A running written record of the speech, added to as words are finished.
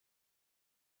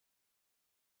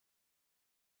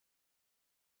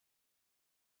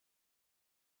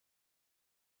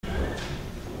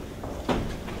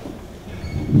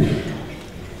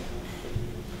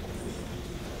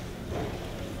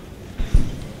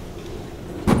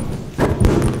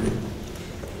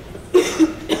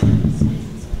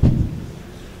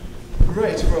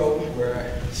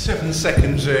10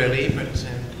 seconds early, but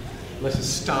let us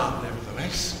start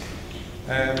nevertheless.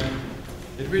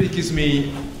 It really gives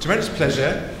me tremendous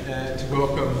pleasure to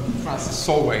welcome Francis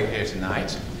Salway here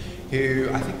tonight, who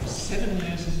I think for 7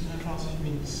 years has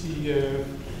been CEO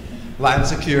of Land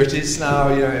Securities.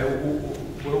 Now, you know,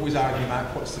 we're always arguing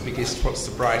about what's the biggest, what's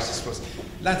the brightest.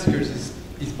 Land Securities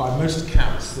is by most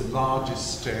accounts the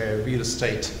largest real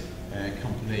estate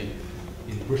company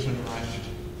in Britain. I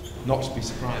should not be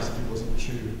surprised if it wasn't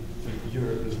true for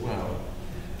Europe as well.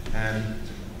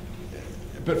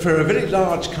 But for a very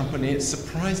large company, it's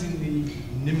surprisingly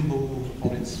nimble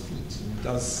on its feet and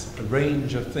does a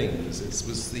range of things. It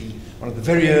was one of the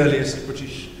very earliest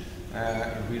British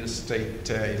real estate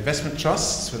investment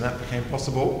trusts when that became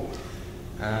possible.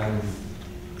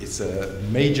 It's a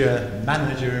major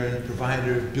manager and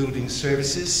provider of building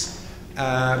services,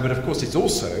 but of course it's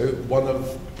also one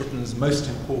of Britain's most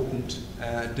important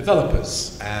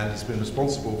developers, and it's been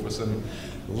responsible for some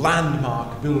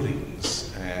landmark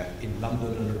buildings in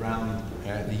London and around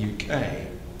the UK.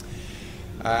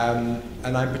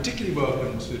 And I'm particularly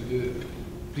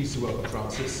pleased to welcome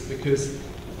Francis because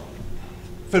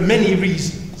for many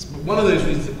reasons. One of those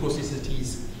reasons, of course, is that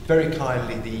he's very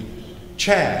kindly the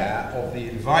chair of the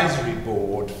advisory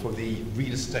board for the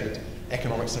Real Estate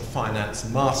Economics and Finance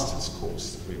Masters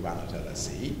course that we ran at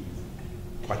LSE.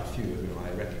 Quite a few of you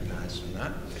I recognise from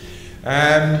that.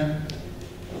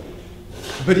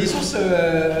 But he's also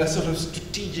a sort of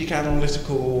strategic,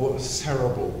 analytical,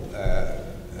 cerebral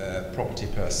property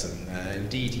person.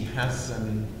 Indeed, he has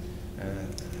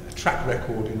a track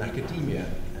record in academia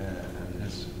and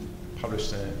has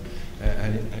published a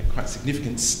quite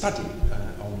significant study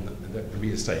on the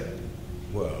real estate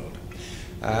world.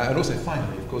 And also,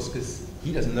 finally, of course, because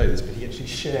he doesn't know this, but he actually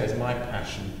shares my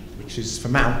passion, which is for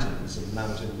mountains and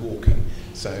mountain walking.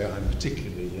 So I'm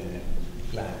particularly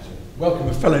glad to welcome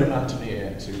a fellow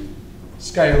mountaineer to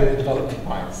scale development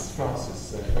heights.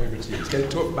 Francis, over to you. He's going to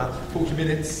talk about 40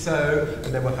 minutes, and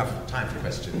then we'll have time for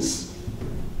questions.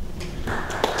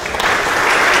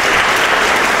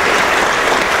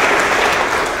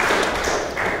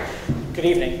 Good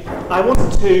evening. I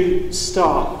want to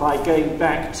start by going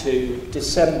back to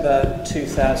December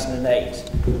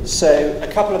 2008, so a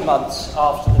couple of months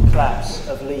after the collapse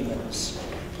of Lehman's,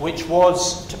 which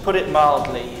was, to put it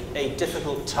mildly, a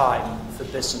difficult time for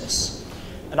business.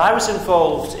 And I was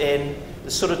involved in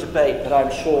the sort of debate that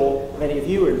I'm sure many of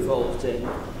you were involved in,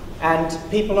 and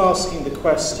people asking the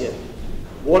question,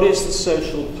 what is the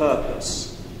social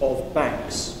purpose of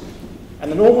banks?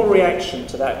 And the normal reaction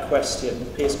to that question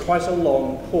is quite a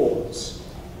long pause.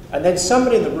 And then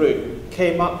somebody in the room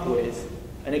came up with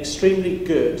an extremely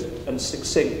good and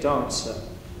succinct answer,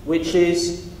 which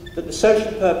is that the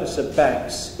social purpose of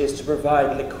banks is to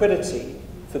provide liquidity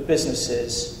for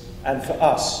businesses and for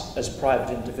us as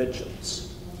private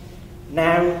individuals.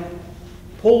 Now,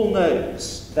 Paul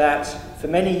knows that for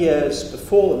many years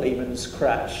before the Lehman's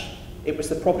crash, it was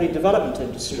the property development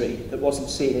industry that wasn't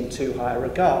seen in too high a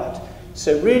regard.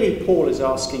 So really, Paul is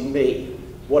asking me,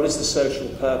 what is the social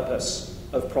purpose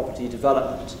of property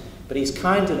development? But he's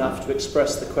kind enough to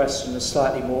express the question in a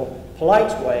slightly more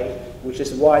polite way, which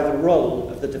is why the role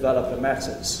of the developer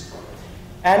matters.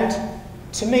 And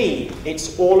to me,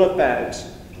 it's all about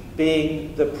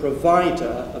being the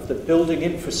provider of the building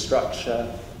infrastructure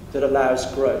that allows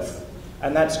growth.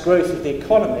 And that's growth of the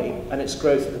economy and it's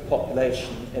growth of the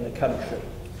population in a country.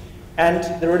 And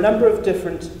there are a number of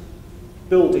different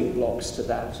building blocks to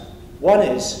that. One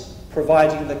is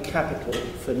providing the capital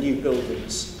for new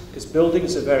buildings, because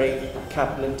buildings are very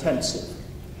capital intensive.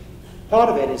 Part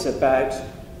of it is about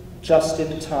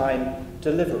just-in-time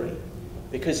delivery,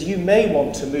 because you may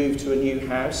want to move to a new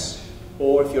house,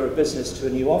 or if you're a business, to a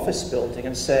new office building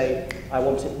and say, I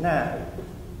want it now.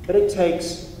 But it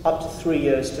takes up to 3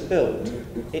 years to build.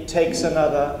 It takes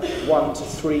another 1 to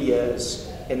 3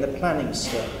 years in the planning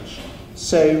stage.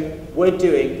 So we're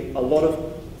doing a lot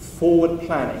of forward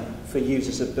planning for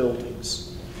users of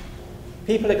buildings.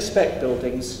 People expect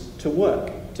buildings to work,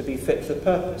 to be fit for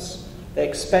purpose. They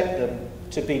expect them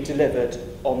to be delivered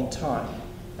on time.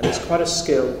 And there's quite a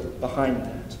skill behind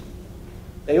that.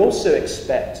 They also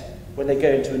expect, when they go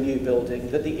into a new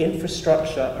building, that the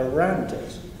infrastructure around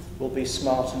it will be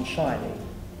smart and shiny.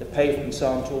 The pavements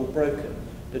aren't all broken.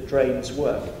 The drains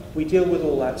work. We deal with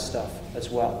all that stuff as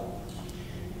well.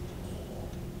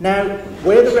 Now,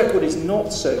 where the record is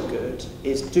not so good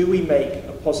is, do we make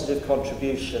a positive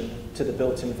contribution to the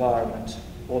built environment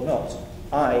or not?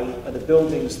 i.e., are the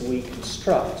buildings that we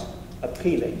construct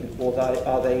appealing, or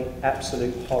are they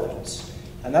absolute horrors?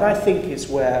 And that, I think, is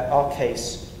where our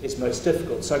case is most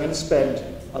difficult. So I'm going to spend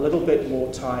a little bit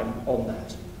more time on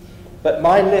that. But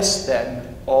my list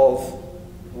then of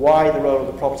why the role of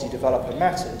the property developer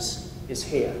matters is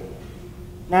here.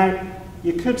 Now,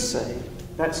 you could say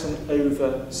that's an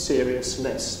over-serious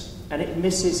list, and it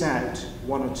misses out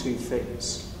one or two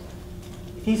things.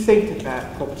 If you think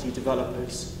about property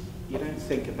developers, you don't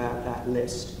think about that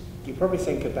list. You probably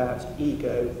think about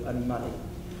ego and money.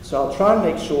 So I'll try and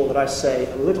make sure that I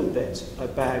say a little bit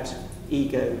about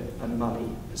ego and money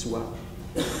as well.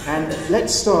 And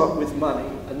let's start with money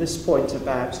and this point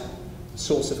about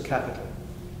source of capital.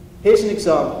 Here's an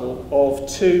example of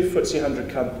two FTSE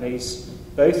 100 companies,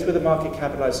 both with a market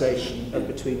capitalisation of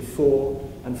between 4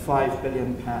 and 5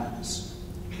 billion pounds.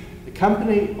 The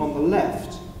company on the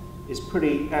left is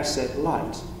pretty asset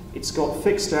light. It's got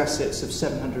fixed assets of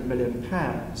 700 million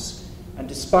pounds, and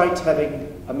despite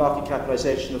having a market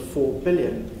capitalisation of 4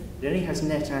 billion, it only has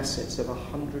net assets of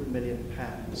 100 million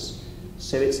pounds.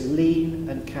 So it's lean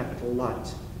and capital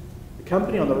light. The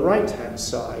company on the right-hand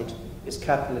side is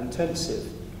capital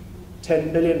intensive.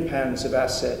 10 billion pounds of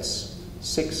assets,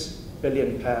 6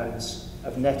 billion pounds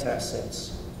of net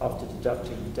assets after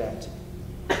deducting debt.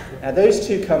 Now those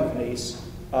two companies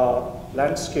are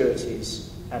Land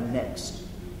Securities and Next.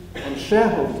 And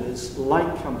shareholders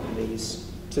like companies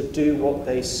to do what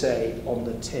they say on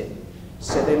the tin.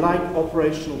 So they like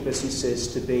operational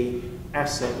businesses to be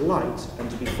asset light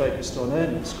and to be focused on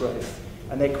earnings growth.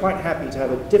 And they're quite happy to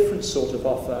have a different sort of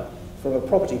offer from a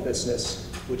property business,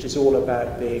 which is all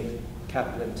about being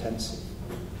capital intensive.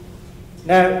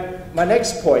 Now, my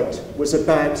next point was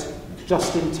about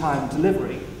just-in-time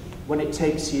delivery, when it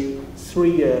takes you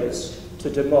 3 years to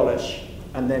demolish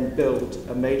and then build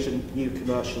a major new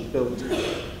commercial building.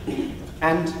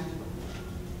 And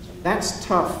that's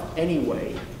tough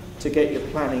anyway to get your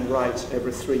planning right over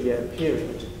a 3-year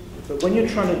period. But when you're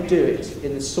trying to do it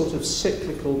in the sort of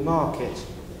cyclical market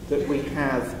that we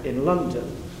have in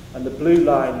London, and the blue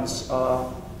lines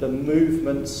are the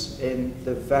movements in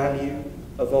the value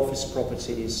of office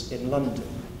properties in London,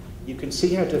 you can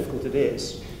see how difficult it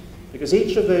is. Because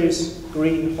each of those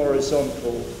green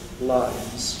horizontal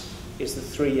lines is the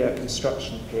 3-year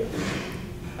construction period.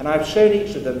 And I've shown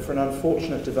each of them for an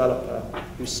unfortunate developer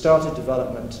who started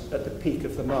development at the peak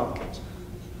of the market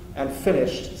and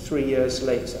finished 3 years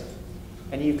later.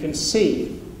 And you can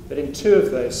see that in 2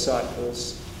 of those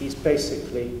cycles, he's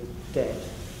basically dead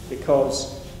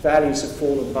because values have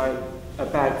fallen by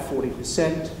about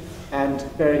 40%, and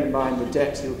bearing in mind the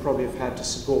debt he'll probably have had to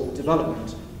support the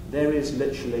development, there is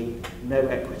literally no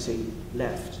equity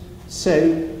left.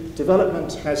 So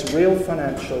development has real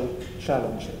financial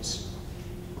challenges.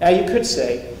 Now you could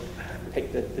say,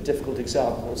 pick the difficult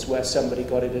examples where somebody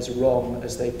got it as wrong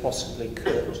as they possibly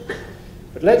could.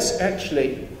 But let's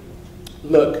actually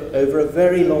look over a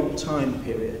very long time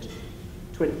period,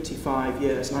 25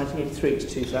 years, 1983 to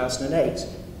 2008.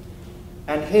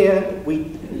 And here we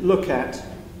look at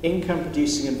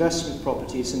income-producing investment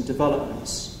properties and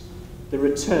developments, the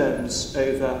returns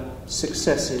over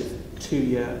successive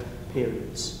 2-year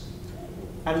periods.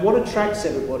 And what attracts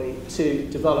everybody to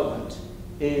development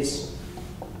is,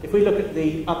 if we look at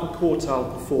the upper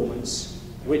quartile performance,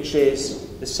 which is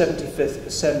the 75th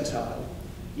percentile,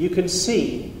 you can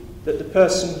see that the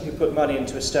person who put money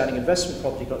into a standing investment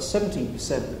property got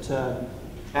 17% return,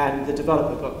 and the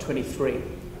developer got 23%.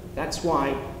 That's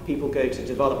why people go to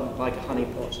development like a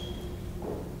honeypot.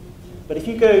 But if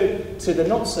you go to the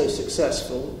not so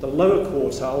successful, the lower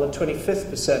quartile, the 25th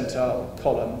percentile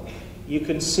column, you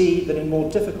can see that in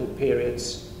more difficult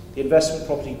periods, the investment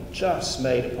property just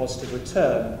made a positive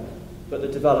return, but the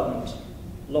development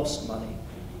lost money.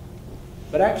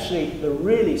 But actually, the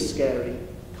really scary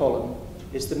column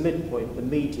is the midpoint, the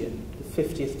median, the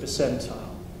 50th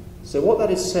percentile. So what that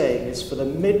is saying is for the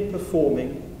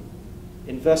mid-performing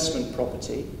investment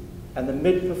property and the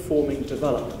mid-performing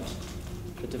development,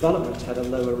 the development had a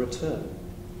lower return.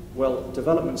 Well,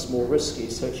 development's more risky,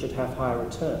 so it should have higher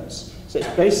returns. So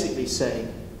it's basically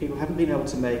saying people haven't been able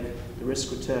to make the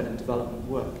risk return in development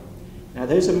work. Now,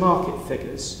 those are market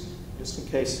figures, just in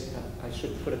case I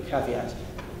should put a caveat.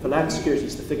 For Land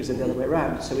Securities, the figures are the other way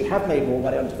around. So we have made more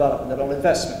money on development than on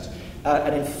investment.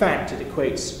 And in fact, it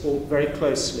equates all very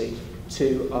closely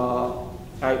to our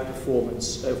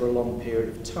outperformance over a long period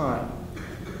of time.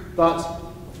 But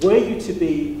were you to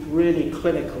be really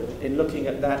clinical in looking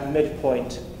at that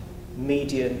midpoint,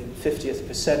 median 50th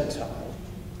percentile,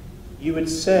 you would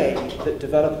say that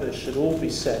developers should all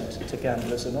be sent to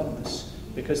Gamblers Anonymous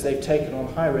because they've taken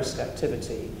on high-risk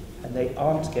activity and they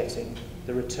aren't getting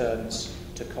the returns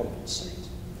to compensate.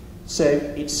 So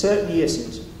it certainly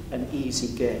isn't an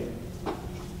easy game.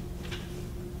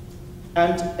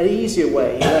 And an easier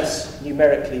way, less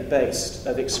numerically based,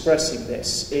 of expressing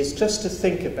this is just to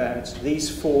think about these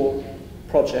 4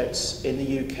 projects in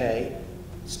the UK.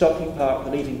 Stockley Park,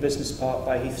 the leading business park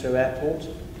by Heathrow Airport.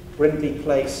 Brindley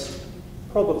Place,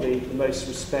 probably the most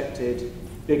respected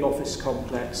big office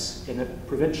complex in a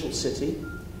provincial city.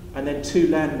 And then 2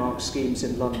 landmark schemes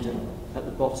in London at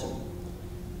the bottom.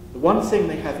 The one thing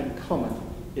they have in common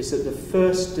is that the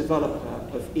first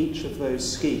developer of each of those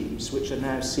schemes, which are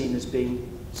now seen as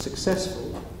being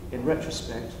successful, in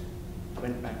retrospect,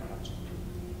 went bankrupt.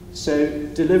 So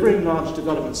delivering large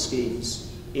development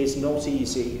schemes is not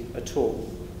easy at all.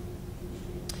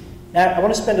 Now, I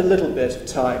want to spend a little bit of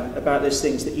time about those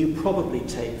things that you probably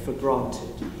take for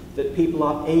granted, that people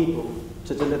are able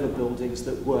to deliver buildings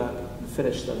that work and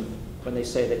finish them when they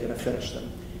say they're going to finish them.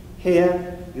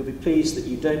 Here, you'll be pleased that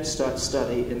you don't start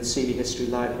study in the Seeley History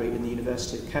Library in the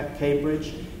University of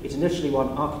Cambridge. It initially won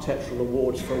architectural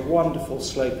awards for a wonderful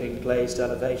sloping glazed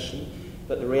elevation,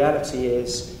 but the reality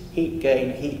is heat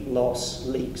gain, heat loss,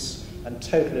 leaks, and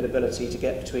total inability to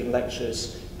get between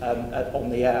lectures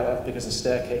on the hour because the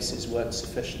staircases weren't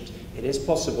sufficient. It is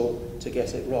possible to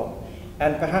get it wrong.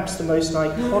 And perhaps the most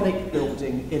iconic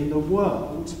building in the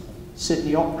world,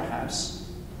 Sydney Opera House,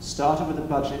 started with a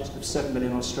budget of $7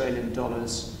 million Australian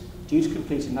dollars, due to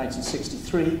complete in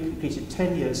 1963, completed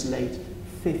 10 years late,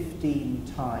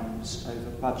 15 times over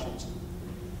budget.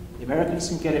 The Americans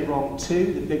can get it wrong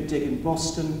too. The big dig in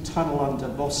Boston, tunnel under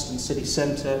Boston city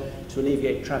centre to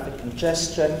alleviate traffic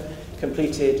congestion,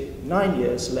 completed 9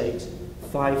 years late,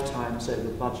 5 times over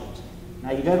budget.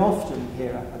 Now, you don't often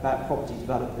hear about property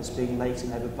developers being late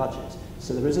and over budget,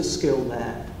 so there is a skill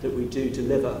there that we do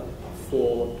deliver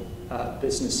for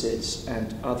businesses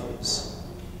and others.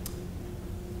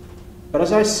 But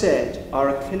as I said,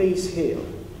 our Achilles heel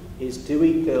is, do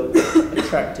we build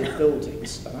attractive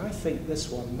buildings? And I think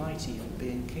this one might even be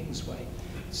in Kingsway.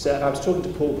 So I was talking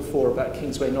to Paul before about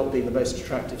Kingsway not being the most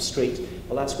attractive street.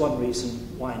 Well, that's one reason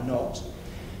why not.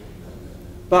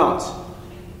 But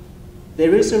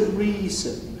there is a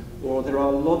reason, or there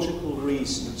are logical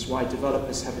reasons, why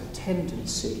developers have a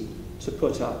tendency to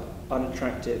put up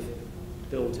unattractive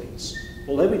buildings.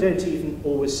 Although we don't even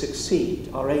always succeed,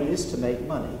 our aim is to make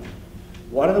money.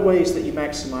 One of the ways that you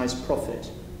maximise profit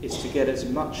is to get as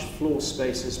much floor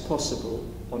space as possible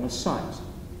on a site.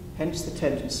 Hence the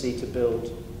tendency to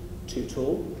build too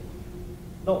tall,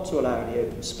 not to allow any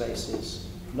open spaces,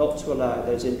 not to allow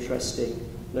those interesting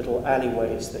little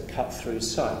alleyways that cut through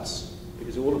sites,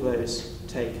 because all of those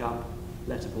take up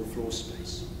lettable floor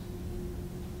space.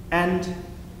 And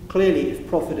clearly, if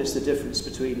profit is the difference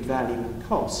between value and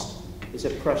cost, there's a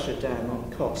pressure down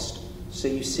on cost. So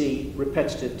you see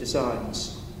repetitive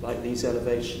designs like these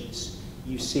elevations.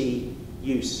 You see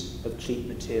use of cheap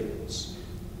materials.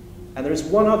 And there is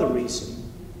one other reason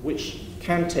which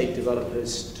can take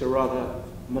developers to rather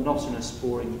monotonous,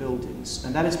 boring buildings,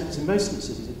 and that is because in most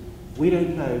instances, we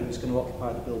don't know who's going to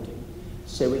occupy the building.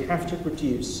 So we have to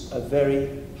produce a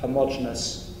very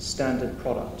homogeneous standard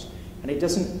product. And it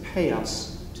doesn't pay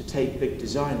us to take big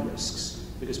design risks,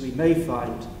 because we may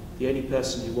find the only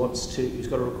person who's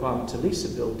got a requirement to lease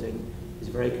a building is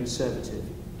very conservative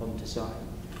on design.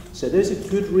 So those are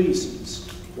good reasons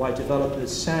why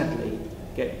developers sadly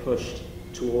get pushed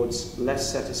towards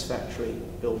less satisfactory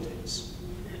buildings.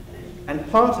 And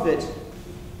part of it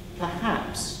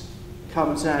perhaps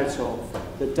comes out of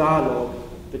the dialogue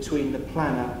between the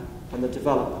planner and the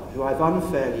developer, who I've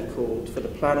unfairly called for the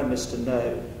planner Mr.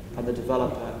 No and the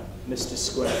developer Mr.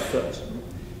 Square Foot.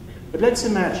 But let's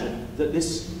imagine that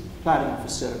this planning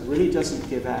officer really doesn't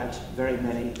give out very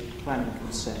many planning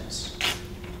consents.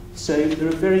 So there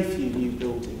are very few new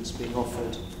buildings being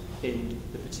offered in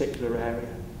the particular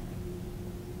area.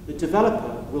 The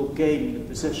developer will gain the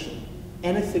position.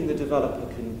 Anything the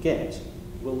developer can get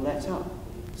will let up.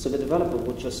 So the developer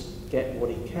will just get what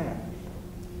he can.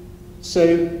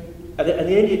 So, and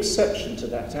the only exception to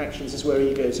that, actually, this is where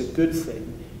ego is a good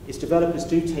thing, is developers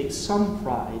do take some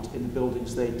pride in the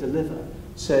buildings they deliver.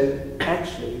 So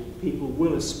actually, people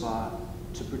will aspire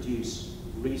to produce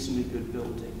reasonably good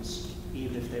buildings,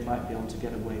 even if they might be able to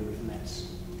get away with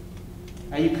less.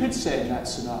 Now you could say in that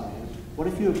scenario, what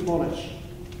if you abolish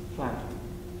planning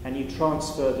and you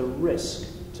transfer the risk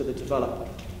to the developer?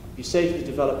 You say to the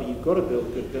developer, you've got to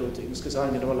build good buildings because I'm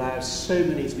going to allow so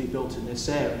many to be built in this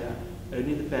area,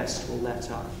 only the best will let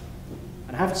up.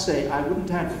 And I have to say, I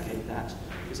wouldn't advocate that,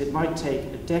 because it might take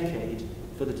a decade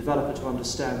for the developer to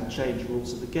understand and change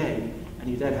rules of the game, and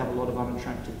you then have a lot of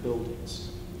unattractive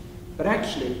buildings. But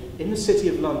actually, in the City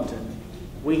of London,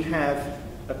 we have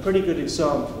a pretty good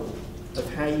example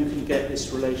of how you can get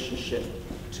this relationship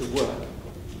to work.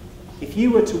 if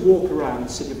you were to walk around the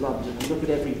City of London and look at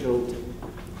every building,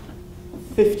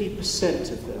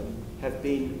 50% of them have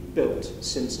been built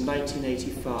since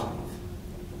 1985.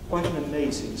 Quite an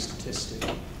amazing statistic.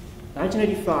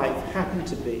 1985 happened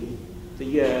to be the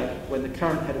year when the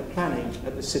current head of planning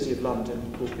at the City of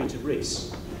London, called Peter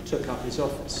Rees, took up his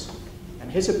office.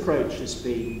 And his approach has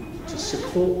been to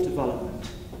support development,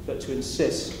 but to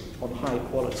insist on high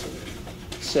quality.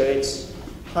 So it's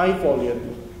high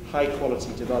volume, high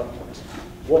quality development.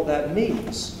 What that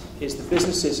means is the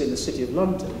businesses in the City of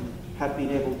London have been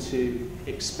able to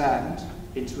expand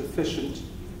into efficient,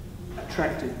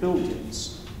 attractive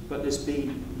buildings, but there's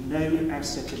been no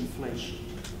asset inflation.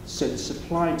 So the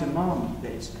supply-demand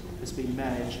bit has been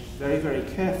managed very, very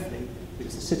carefully,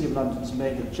 because the City of London's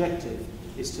main objective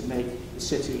is to make the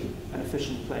city an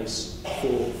efficient place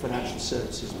for financial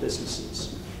services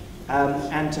businesses.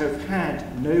 And to have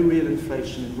had no real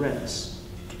inflation in rents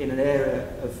in an area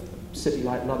of a city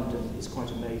like London is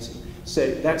quite amazing. So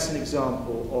that's an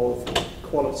example of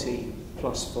quality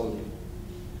plus volume.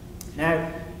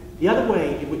 Now, the other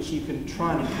way in which you can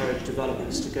try and encourage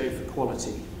developers to go for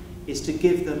quality is to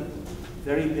give them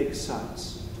very big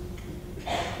sites.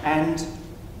 And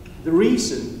the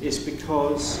reason is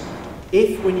because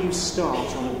if, when you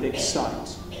start on a big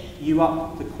site, you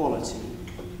up the quality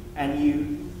and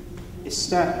you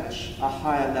establish a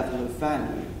higher level of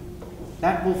value,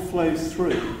 that will flow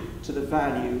through to the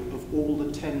value of all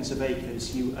the tens of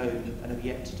acres you own and have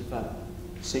yet to develop.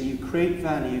 So you create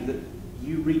value that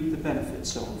you reap the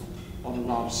benefits of on a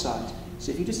large site.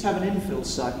 So if you just have an infill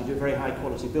site, you do a very high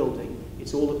quality building,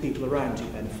 it's all the people around you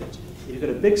benefit. If you've got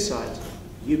a big site,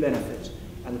 you benefit.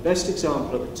 And the best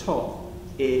example at the top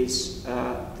is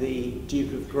the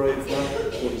Duke of Grosvenor,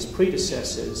 or his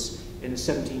predecessors, in the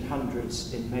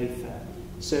 1700s in Mayfair.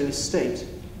 So an estate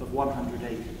of 100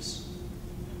 acres.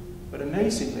 But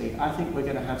amazingly, I think we're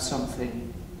going to have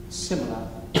something similar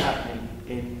happening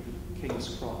in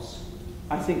King's Cross.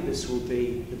 I think this will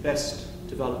be the best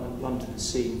development London has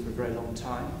seen for a very long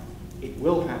time. It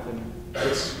will happen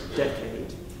this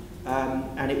decade,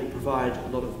 and it will provide a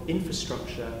lot of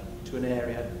infrastructure to an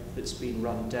area that's been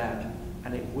run down,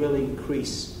 and it will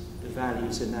increase the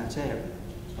values in that area.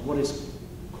 And what is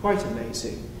quite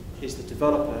amazing is the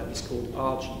developer is called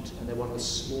Argent, and they're one of the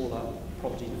smaller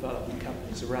property development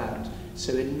companies around.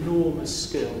 So enormous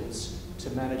skills to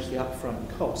manage the upfront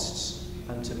costs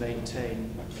and to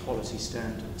maintain quality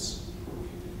standards.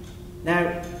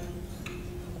 Now,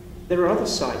 there are other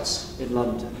sites in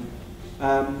London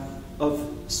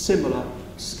of similar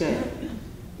scale.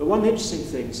 But one of the interesting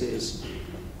things is,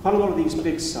 quite a lot of these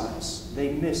big sites,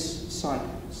 they miss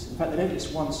cycles. In fact, they don't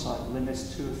miss one cycle, they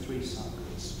miss 2 or 3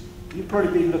 cycles. You've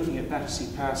probably been looking at Battersea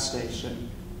Power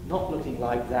Station, not looking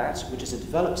like that, which is a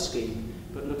developed scheme,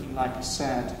 but looking like a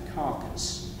sad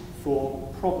carcass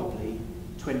for probably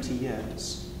 20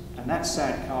 years. And that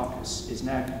sad carcass is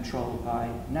now controlled by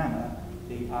NAMA,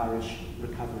 the Irish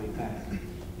Recovery Bank.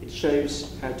 It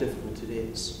shows how difficult it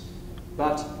is.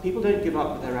 But people don't give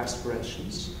up with their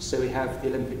aspirations. So we have the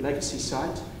Olympic Legacy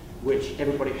site, which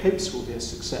everybody hopes will be a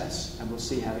success, and we'll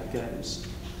see how it goes.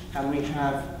 And we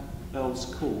have Earl's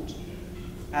Court.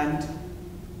 And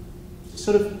to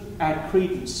sort of add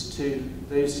credence to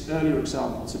those earlier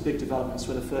examples of big developments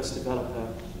where the first developer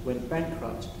went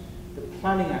bankrupt, the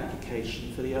planning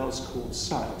application for the Earl's Court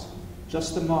site,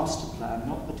 just the master plan,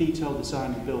 not the detailed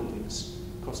design of buildings,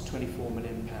 cost £24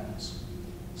 million.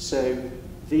 So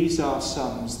these are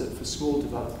sums that for small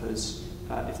developers,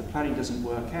 if the planning doesn't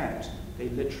work out, they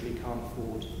literally can't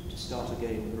afford to start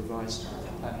again with a revised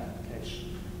planning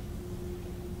application.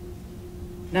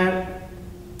 Now,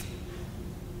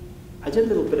 I did a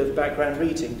little bit of background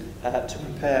reading to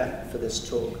prepare for this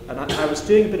talk, and I was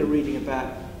doing a bit of reading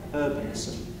about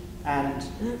urbanism and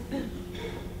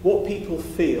what people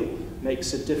feel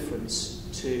makes a difference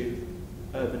to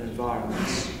urban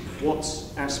environments, what's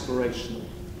aspirational.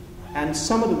 And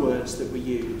some of the words that were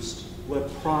used were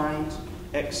pride,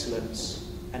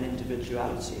 excellence, and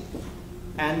individuality.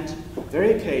 And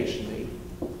very occasionally,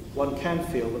 one can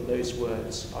feel that those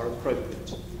words are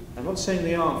appropriate. I'm not saying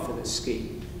they are for this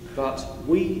scheme, but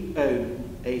we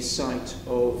own a site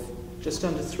of just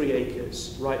under 3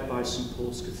 acres right by St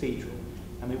Paul's Cathedral,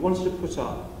 and we wanted to put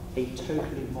up a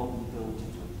totally modern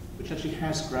building, which actually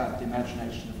has grabbed the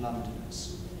imagination of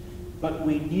Londoners. But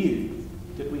we knew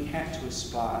that we had to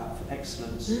aspire for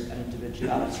excellence and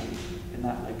individuality in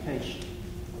that location.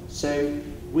 So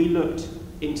we looked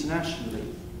internationally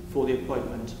for the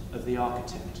appointment of the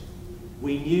architect.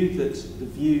 We knew that the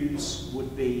views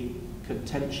would be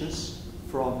contentious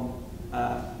from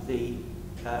the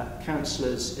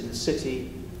councillors in the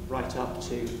city, right up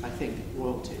to, I think,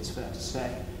 royalty, it's fair to say.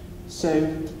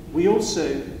 So we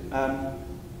also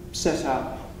set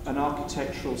up an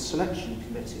architectural selection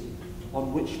committee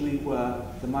on which we were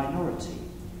the minority.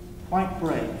 Quite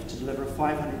brave to deliver a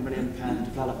 £500 million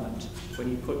development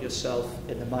when you put yourself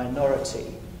in the minority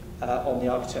on the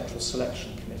architectural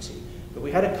selection committee. But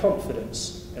we had a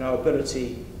confidence in our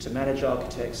ability to manage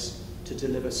architects to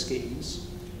deliver schemes,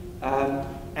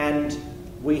 and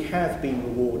we have been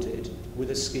rewarded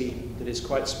with a scheme that is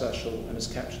quite special and has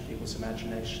captured people's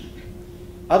imagination.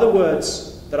 Other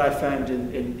words that I found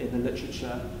in the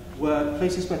literature were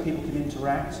places where people can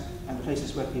interact and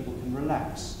places where people can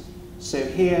relax. So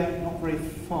here, not very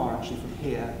far actually from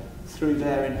here, through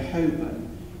there in Holborn,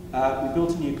 we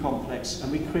built a new complex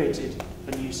and we created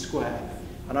a new square.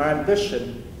 And our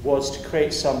ambition was to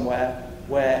create somewhere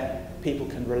where people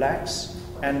can relax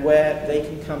and where they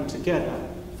can come together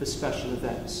for special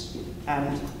events.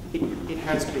 And it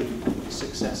has been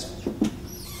successful.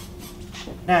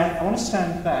 Now, I want to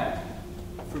stand back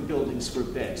from buildings for a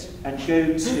bit and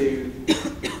go to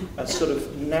a sort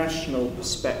of national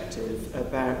perspective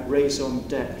about raison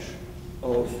d'etre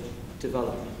of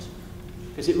development.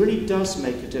 Because it really does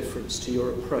make a difference to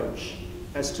your approach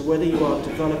as to whether you are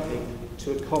developing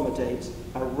to accommodate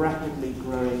a rapidly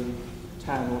growing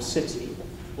town or city,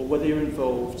 or whether you're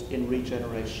involved in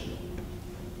regeneration.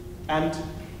 And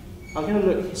I'm going to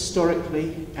look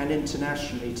historically and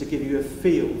internationally to give you a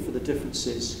feel for the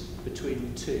differences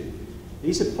between the two.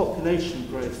 These are population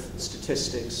growth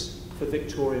statistics for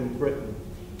Victorian Britain,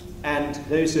 and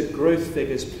those are growth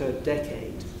figures per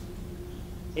decade.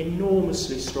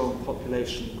 Enormously strong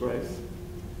population growth.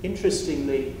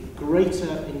 Interestingly,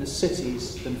 greater in the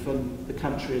cities than from the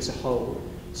country as a whole.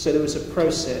 So there was a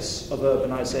process of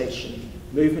urbanisation,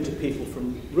 movement of people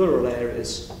from rural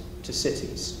areas to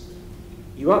cities.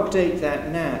 You update that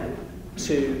now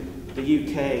to the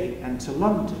UK and to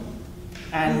London,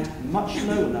 and much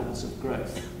lower levels of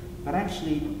growth, but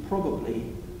actually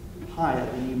probably higher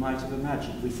than you might have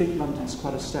imagined. We think London's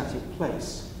quite a static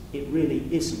place. It really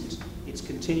isn't. It's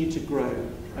continued to grow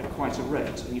at quite a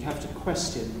rate, and you'd have to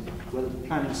question whether the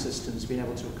planning system's been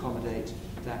able to accommodate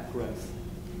that growth.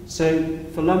 So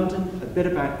for London, a bit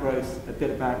about growth, a bit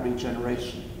about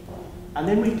regeneration. And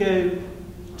then we go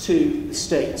to the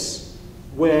States,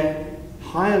 where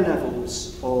higher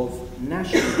levels of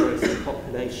national growth in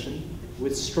population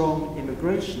with strong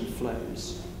immigration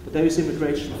flows, but those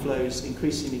immigration flows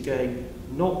increasingly going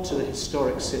not to the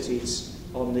historic cities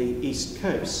on the east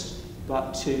coast,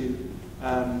 but to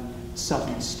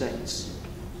southern states.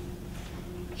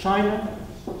 China,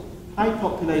 high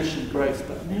population growth,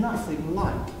 but nothing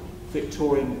like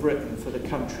Victorian Britain for the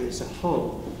country as a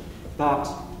whole, but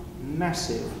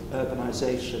massive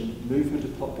urbanisation, movement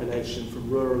of population from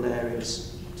rural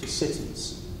areas to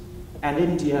cities. And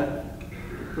India,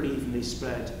 pretty evenly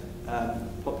spread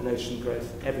population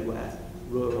growth everywhere,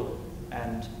 rural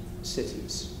and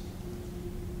cities.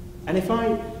 And if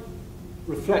I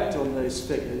reflect on those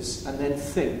figures and then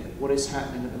think what is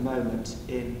happening at the moment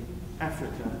in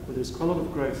Africa, where there's quite a lot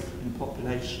of growth in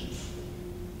population,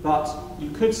 but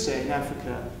you could say in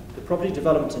Africa the property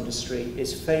development industry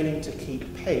is failing to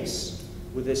keep pace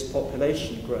with this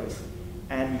population growth,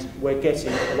 and we're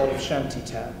getting a lot of shanty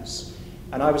towns.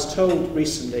 And I was told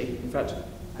recently, in fact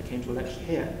I came to a lecture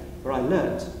here, where I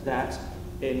learnt that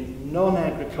in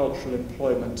non-agricultural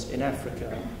employment in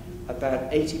Africa,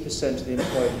 about 80% of the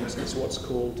employment is what's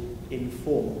called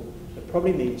informal. That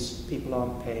probably means people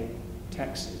aren't paying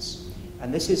taxes.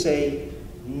 And this is a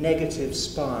negative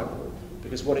spiral,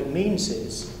 because what it means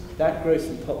is that growth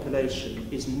in population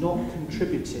is not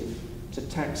contributing to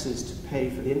taxes to pay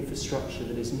for the infrastructure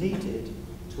that is needed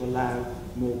to allow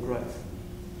more growth.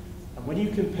 And when you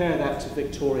compare that to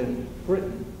Victorian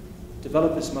Britain,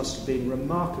 developers must have been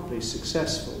remarkably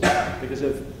successful, because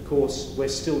of course we're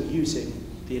still using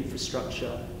the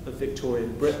infrastructure of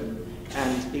Victorian Britain,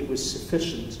 and it was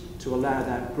sufficient to allow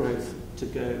that growth to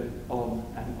go on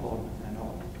and on and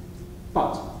on.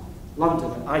 But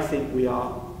London, I think we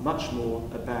are much more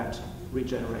about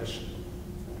regeneration.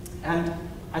 And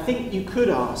I think you could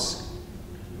ask,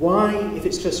 why, if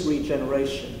it's just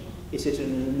regeneration, is it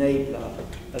an enabler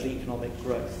of economic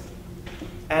growth?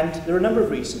 And there are a number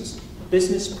of reasons.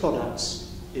 Business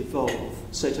products evolve.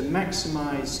 So to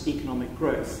maximise economic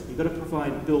growth, you've got to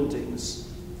provide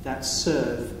buildings that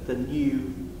serve the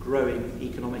new growing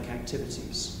economic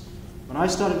activities. When I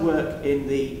started work in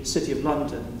the City of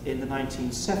London in the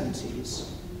 1970s,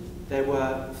 there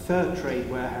were fur trade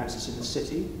warehouses in the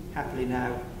city, happily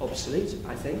now obsolete,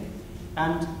 I think,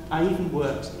 and I even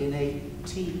worked in a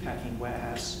tea packing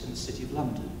warehouse in the City of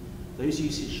London Those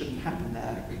uses shouldn't happen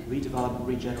there. Redevelopment,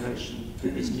 regeneration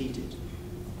is needed.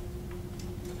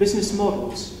 Business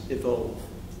models evolve.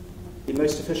 The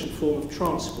most efficient form of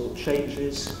transport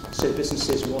changes, so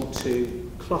businesses want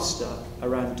to cluster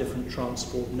around different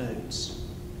transport nodes.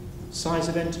 Size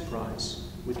of enterprise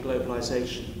with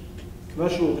globalization.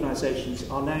 Commercial organisations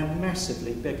are now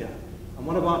massively bigger, and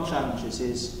one of our challenges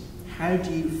is how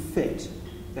do you fit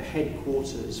the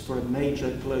headquarters for a major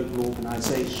global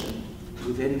organisation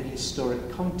within the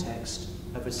historic context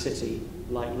of a city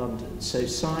like London? So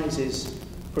size is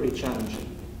pretty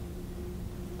challenging.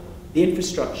 The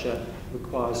infrastructure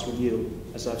requires renewal,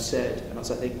 as I've said, and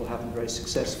as I think will happen very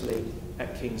successfully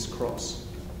at King's Cross.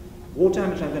 War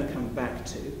damage I'm going to come back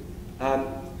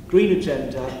to. Green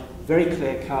agenda, very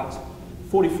clear cut.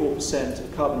 44%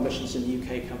 of carbon emissions in the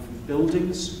UK come from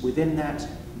buildings. Within that,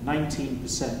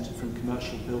 19% from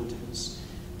commercial buildings.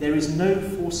 There is no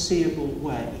foreseeable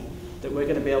way that we're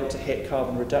going to be able to hit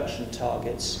carbon reduction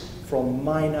targets from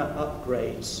minor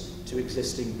upgrades to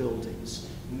existing buildings.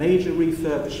 Major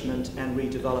refurbishment and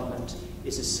redevelopment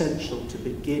is essential to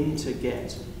begin to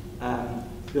get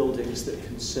buildings that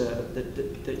conserve,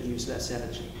 that use less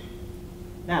energy.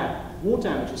 Now, war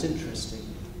damage is interesting.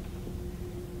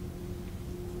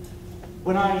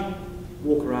 When I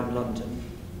walk around London,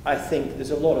 I think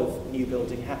there's a lot of new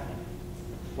building happening.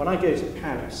 When I go to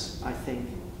Paris, I think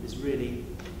there's really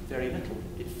very little.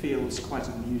 It feels quite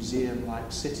a museum-like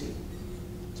city.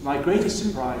 To my greatest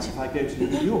surprise, if I go to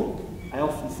New York, I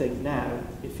often think now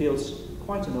it feels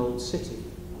quite an old city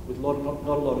with not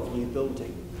a lot of new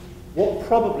building. What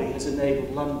probably has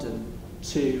enabled London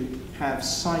to have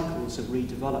cycles of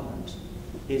redevelopment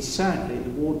is sadly the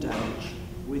war damage,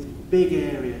 with big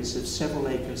areas of several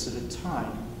acres at a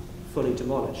time fully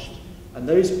demolished. And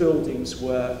those buildings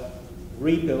were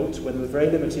rebuilt when there were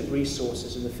very limited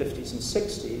resources in the 50s and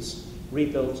 60s,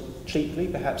 rebuilt cheaply,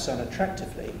 perhaps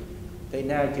unattractively. They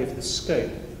now give the scope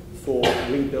for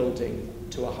rebuilding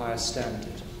to a higher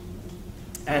standard.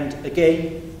 And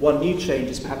again, one new change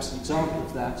is perhaps an example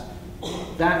of that.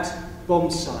 That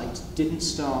bomb site didn't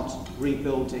start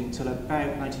rebuilding till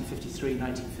about 1953,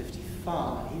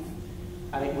 1955,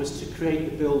 and it was to create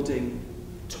the building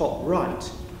top right,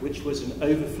 which was an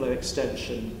overflow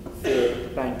extension for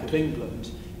the Bank of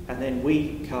England, and then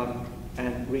we come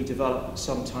and redevelop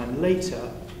sometime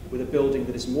later with a building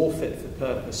that is more fit for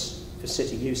purpose for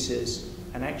city uses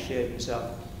and actually opens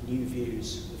up new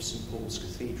views of St Paul's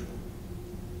Cathedral.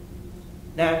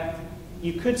 Now,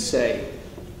 you could say,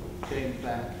 going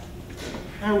back,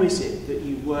 how is it that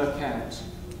you work out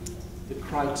the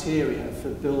criteria for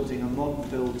building a modern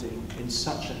building in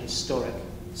such a historic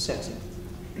setting?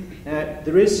 Now,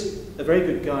 there is a very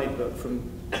good guidebook from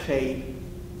Cable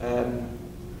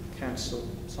Council,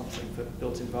 something for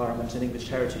Built Environment and English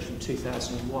Heritage from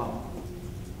 2001.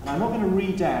 And I'm not going to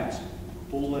read out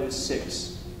all those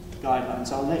 6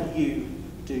 guidelines. I'll let you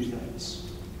do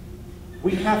those.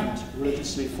 We haven't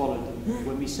religiously followed them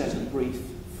when we set a brief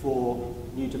for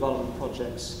new development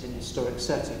projects in historic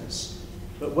settings.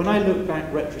 But when I look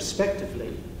back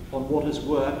retrospectively on what has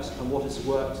worked and what has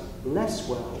worked less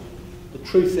well, the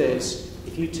truth is,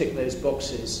 if you tick those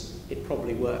boxes, it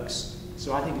probably works.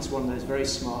 So I think it's one of those very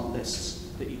smart lists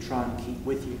that you try and keep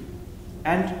with you.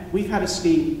 And we've had a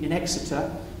scheme in Exeter,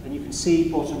 and you can see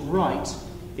bottom right,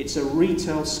 it's a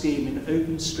retail scheme in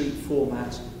open street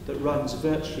format that runs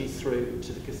virtually through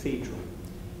to the cathedral.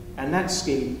 And that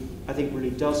scheme, I think,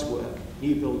 really does work,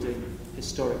 new building,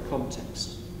 historic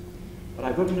context. But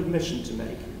I've got an admission to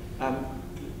make.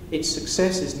 Its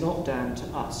success is not down to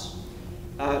us.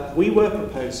 We were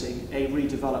proposing a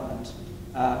redevelopment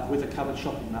with a covered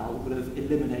shopping mall that would have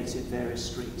eliminated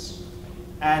various streets.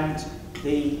 And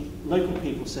the local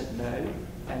people said no,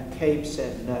 and CABE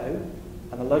said no,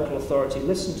 and the local authority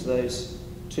listened to those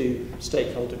 2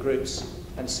 stakeholder groups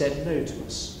and said no to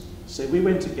us. So we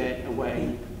went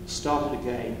away, started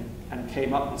again, and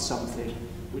came up with something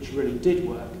which really did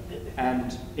work.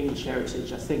 And English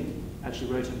Heritage, I think,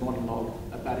 actually wrote a monologue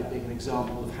about it being an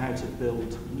example of how to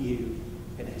build new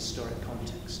in a historic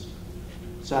context.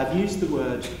 So I've used the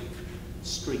word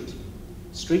street.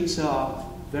 Streets are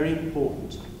very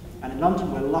important. And in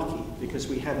London we're lucky because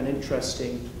we have an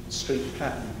interesting street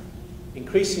pattern.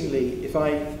 Increasingly, if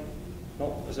I,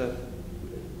 not as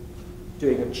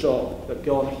doing a job, but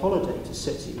go on holiday to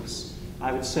cities,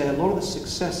 I would say a lot of the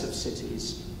success of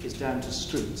cities is down to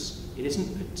streets. It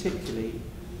isn't particularly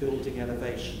building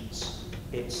elevations,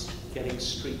 it's getting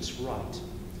streets right.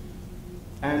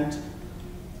 And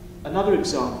another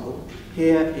example,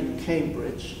 here in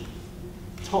Cambridge,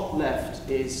 top left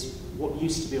is what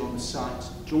used to be on the site,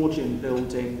 Georgian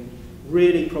building,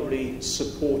 really probably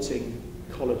supporting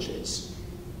colleges.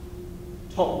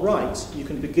 Top right, you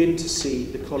can begin to see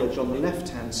the college on the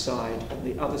left-hand side, on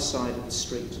the other side of the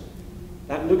street.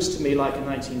 That looks to me like a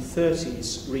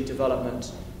 1930s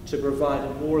redevelopment to provide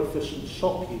a more efficient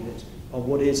shop unit on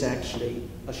what is actually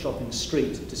a shopping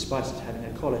street, despite it having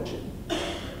a college in.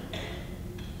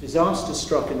 Disaster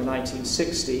struck in the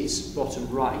 1960s, bottom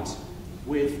right,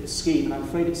 with a scheme, and I'm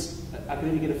afraid I can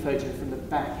only get a photo from the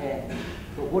back end,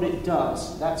 but what it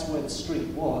does, that's where the street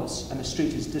was, and the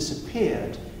street has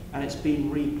disappeared, and it's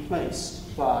been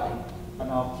replaced by an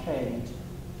arcade,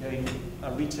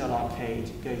 a retail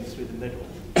arcade going through the middle.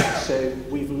 So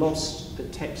we've lost the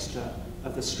texture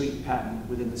of the street pattern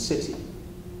within the city.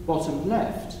 Bottom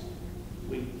left,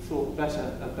 we thought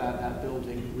better about that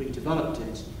building, redeveloped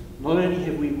it. Not only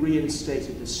have we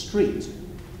reinstated the street,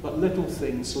 but little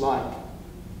things like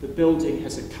the building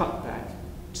has a cutback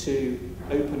to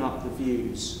open up the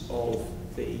views of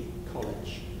the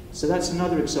college. So that's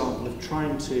another example of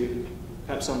trying to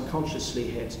perhaps unconsciously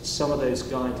hit some of those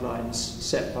guidelines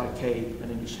set by CABE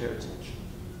and English Heritage.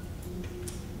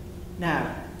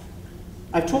 Now,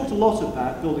 I've talked a lot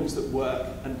about buildings that work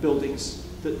and buildings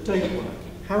that don't work.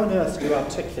 How on earth do you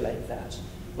articulate that?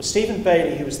 Well, Stephen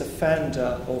Bailey, who was the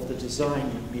founder of the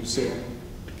Design Museum,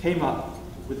 came up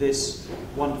with this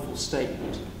wonderful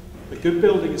statement. A good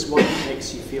building is one that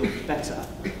makes you feel better,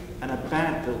 and a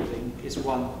bad building is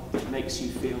one that makes you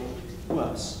feel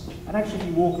worse. And actually, if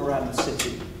you walk around the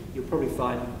city, you'll probably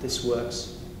find this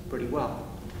works pretty well.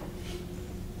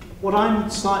 What I'm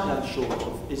slightly unsure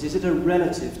of is it a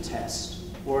relative test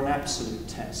or an absolute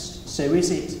test? So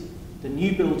is it the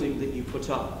new building that you put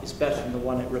up is better than the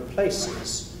one it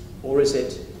replaces, or is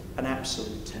it an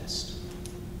absolute test?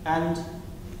 And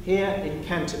here in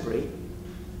Canterbury,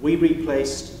 we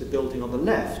replaced the building on the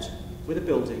left with a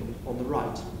building on the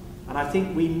right. And I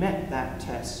think we met that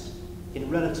test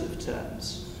in relative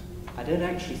terms. I don't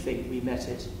actually think we met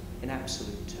it in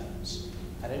absolute terms.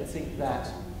 I don't think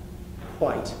that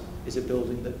quite is a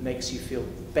building that makes you feel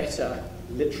better,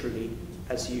 literally,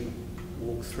 as you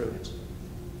walk through it.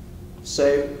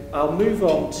 So I'll move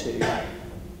on to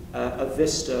a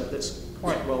vista that's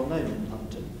quite well known in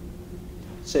London.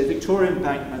 So Victoria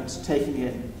Embankment taking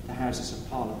in the Houses of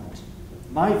Parliament.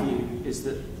 My view is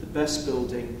that the best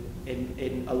building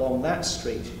along that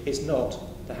street is not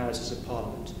the Houses of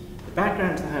Parliament. The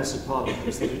background to the Houses of Parliament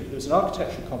is that there was an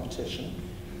architectural competition.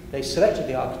 They selected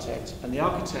the architect, and the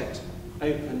architect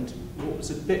opened what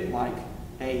was a bit like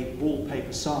a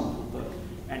wallpaper sample book,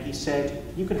 and he said,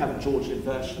 you can have a Georgian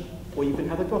version, or you can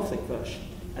have a Gothic version.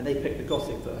 And they picked the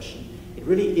Gothic version. It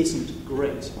really isn't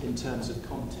great in terms of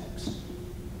context.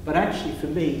 But actually, for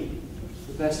me,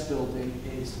 the best building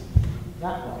is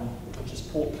that one, which is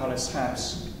Portcullis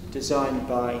House, designed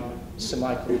by Sir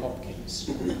Michael Hopkins.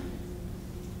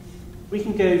 We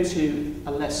can go to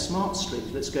a less smart street.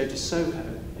 Let's go to Soho.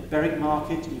 At Berwick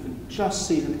Market, you can just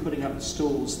see them putting up the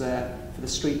stalls there for the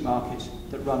street market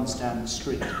that runs down the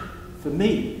street. For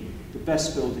me, the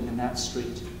best building in that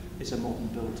street is a modern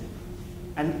building.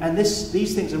 And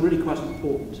these things are really quite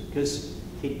important, because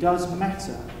it does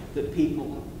matter that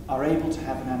people are able to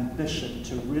have an ambition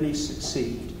to really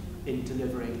succeed in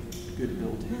delivering good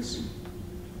buildings.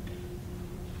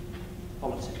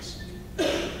 Politics.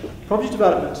 Property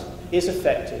development is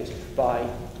affected by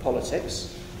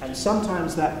politics, and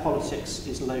sometimes that politics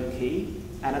is low-key,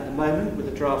 and at the moment, with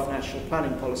the draft National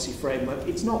Planning Policy Framework,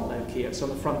 it's not low-key. It's on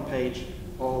the front page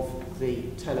of the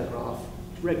Telegraph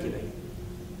regularly.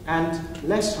 And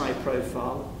less high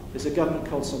profile, there's a government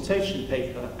consultation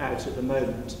paper out at the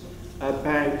moment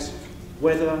about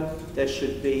whether there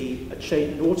should be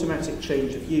an automatic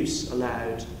change of use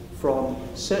allowed from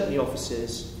certainly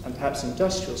offices and perhaps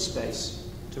industrial space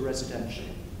to residential.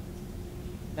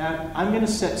 Now, I'm going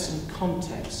to set some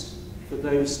context for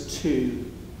those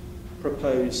two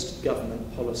proposed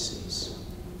government policies.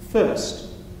 First,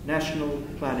 National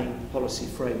Planning Policy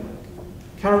Framework.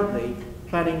 Currently,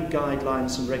 planning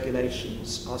guidelines and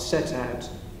regulations are set out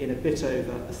in a bit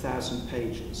over 1,000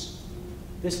 pages.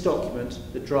 This document,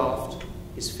 the draft,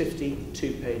 is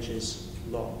 52 pages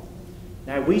long.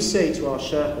 Now, we say to our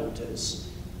shareholders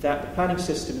that the planning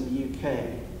system in the UK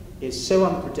is so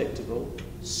unpredictable,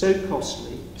 so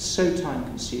costly, so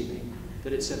time-consuming,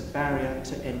 that it's a barrier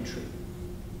to entry.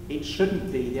 It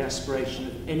shouldn't be the aspiration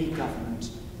of any government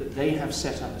that they have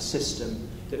set up a system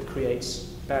that creates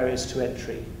barriers to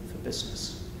entry for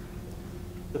business.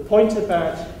 The point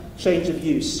about change of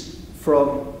use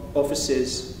from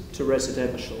offices to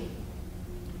residential.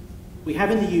 We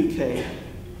have in the UK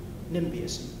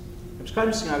NIMBYism. It was quite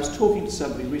interesting. I was talking to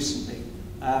somebody recently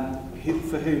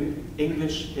for whom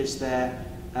English is their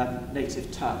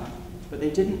native tongue, but they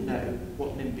didn't know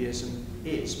what NIMBYism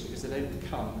is because they don't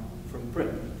come from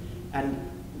Britain. And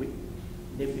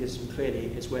NIMBYism clearly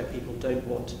is where people don't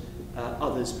want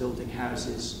others building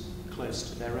houses close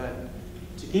to their own.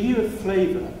 To give you a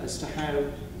flavour as to how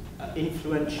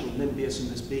influential NIMBYism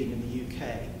has been in the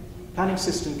UK, planning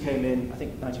system came in, I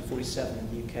think, 1947 in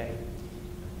the UK.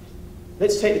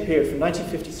 Let's take the period from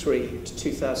 1953 to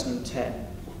 2010.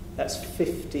 That's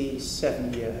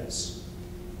 57 years.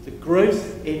 The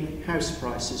growth in house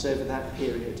prices over that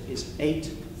period is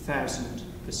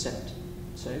 8,000%.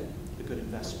 So, a good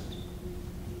investment.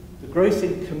 The growth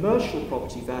in commercial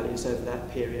property values over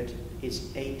that period is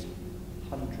 800%.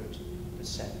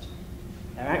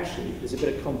 Now actually, there's a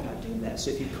bit of compounding in there,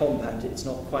 so if you compound it, it's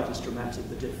not quite as dramatic,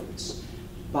 the difference.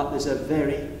 But there's a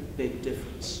very big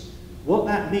difference. What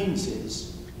that means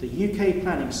is the UK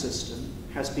planning system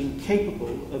has been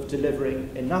capable of delivering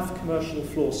enough commercial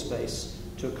floor space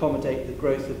to accommodate the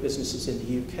growth of businesses in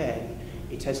the UK.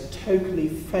 It has totally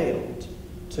failed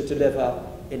to deliver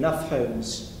enough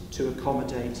homes to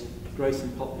accommodate growth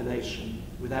in population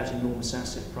without enormous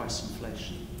asset price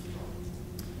inflation.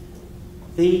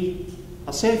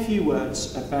 I'll say a few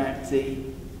words about the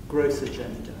growth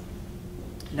agenda.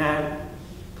 Now,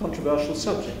 controversial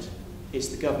subject.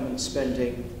 Is the government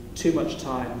spending too much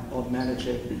time on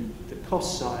managing the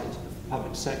cost side of the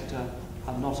public sector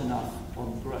and not enough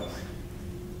on growth?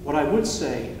 What I would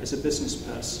say as a business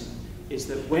person is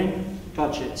that when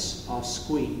budgets are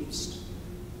squeezed,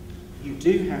 you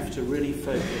do have to really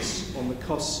focus on the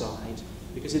cost side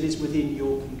because it is within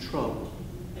your control.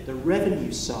 The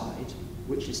revenue side,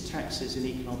 which is taxes and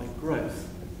economic growth,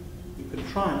 you can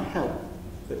try and help,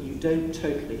 but you don't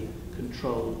totally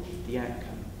control the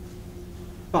outcome.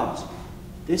 But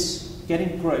this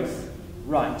getting growth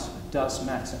right does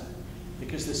matter,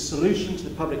 because the solution to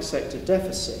the public sector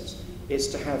deficit is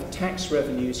to have tax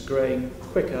revenues growing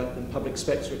quicker than public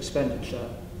sector expenditure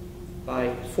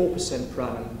by 4% per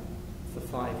annum for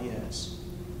 5 years.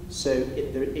 So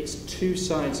it's two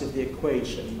sides of the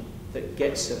equation that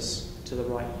gets us to the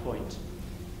right point.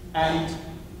 And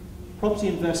property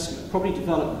investment, property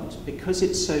development, because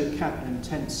it's so capital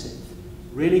intensive,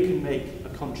 really can make a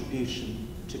contribution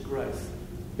to growth.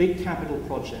 Big capital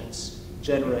projects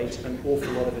generate an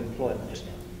awful lot of employment.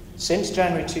 Since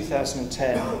January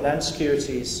 2010, Land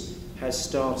Securities has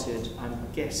started, I'm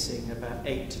guessing, about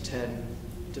 8 to 10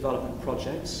 development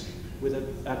projects with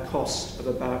a cost of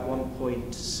about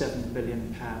 £1.7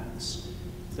 billion.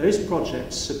 Those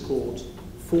projects support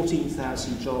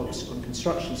 14,000 jobs on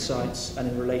construction sites and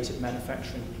in related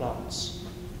manufacturing plants.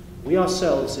 We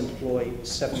ourselves employ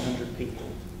 700 people.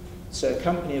 So a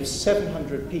company of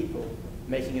 700 people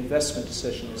making investment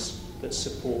decisions that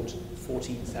support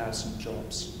 14,000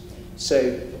 jobs.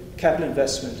 So capital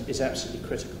investment is absolutely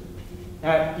critical.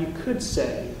 Now, you could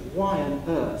say, why on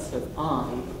earth have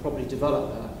I, a property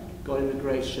developer, got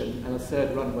immigration and a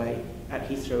third runway at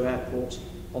Heathrow Airport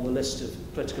on the list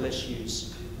of political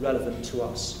issues relevant to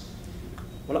us?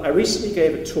 Well, I recently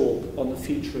gave a talk on the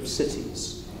future of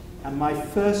cities, and my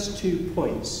first 2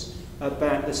 points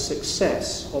about the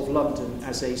success of London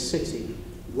as a city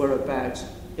were about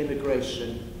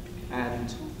immigration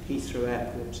and Heathrow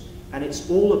Airport. And it's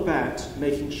all about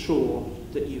making sure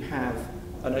that you have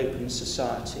an open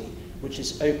society, which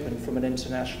is open from an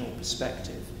international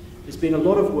perspective. There's been a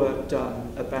lot of work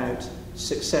done about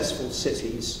successful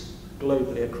cities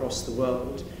globally across the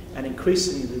world, and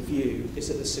increasingly the view is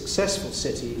that the successful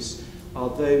cities are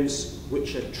those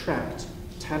which attract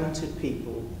talented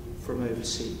people from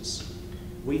overseas.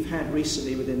 We've had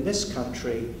recently within this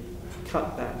country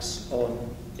cutbacks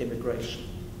on immigration.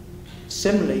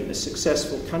 Similarly, a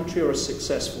successful country or a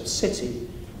successful city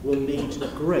will need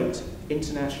great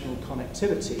international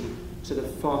connectivity to the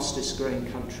fastest growing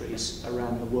countries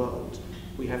around the world.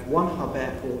 We have one hub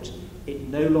airport. It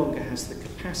no longer has the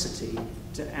capacity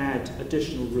to add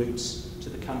additional routes to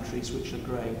the countries which are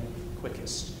growing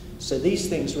quickest. So these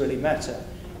things really matter.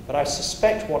 But I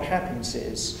suspect what happens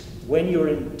is, when you're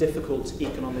in a difficult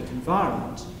economic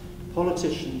environment,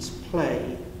 politicians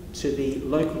play to the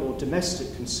local or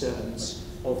domestic concerns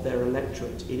of their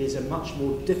electorate. It is a much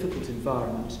more difficult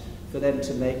environment for them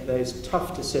to make those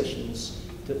tough decisions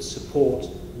that support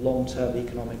long-term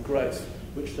economic growth,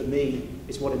 which for me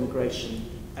is what immigration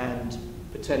and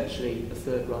potentially a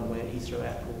third runway at Heathrow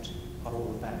Airport are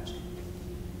all about.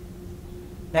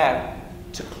 Now,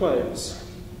 to close,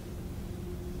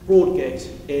 Broadgate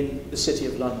in the City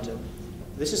of London.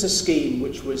 This is a scheme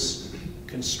which was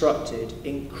constructed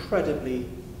incredibly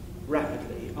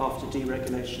rapidly after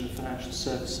deregulation of financial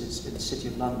services in the City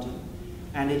of London.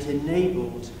 and it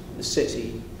enabled the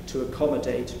city to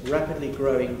accommodate rapidly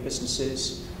growing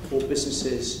businesses or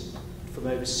businesses from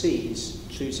overseas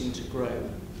choosing to grow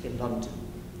in London.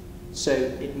 So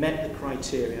it met the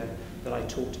criteria that I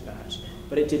talked about.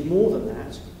 But it did more than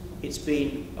that. It's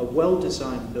been a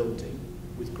well-designed building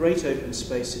with great open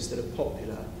spaces that are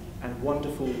popular and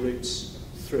wonderful routes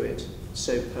through it,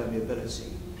 so permeability.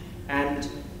 And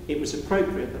it was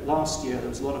appropriate that last year there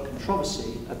was a lot of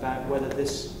controversy about whether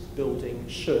this building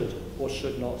should or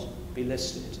should not be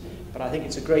listed. But I think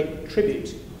it's a great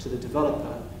tribute to the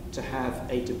developer to have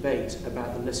a debate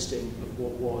about the listing of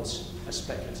what was a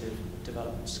speculative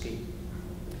development scheme.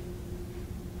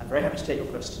 I'm very happy to take your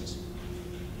questions.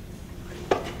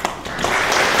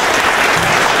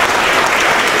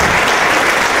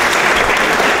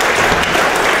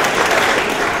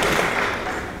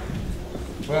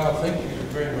 Well, thank you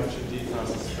very much indeed,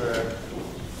 Francis, for an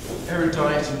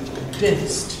erudite and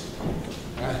condensed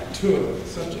tour of the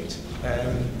subject.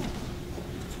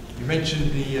 You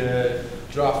mentioned the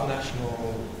draft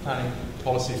national planning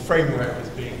policy framework as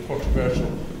being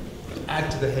controversial. To add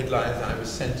to the headlines, I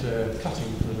was sent a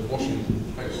cutting from the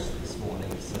Washington Post this morning.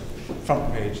 It's the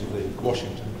front page of the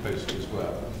Washington Post as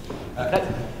well.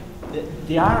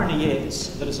 The irony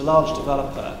is that as a large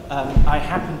developer, I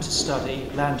happen to study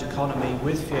land economy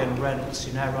with Fiona Reynolds,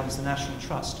 who now runs the National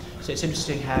Trust. So it's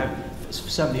interesting how, for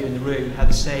some of you in the room, how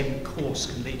the same course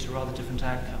can lead to rather different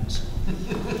outcomes.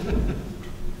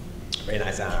 Very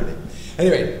nice irony.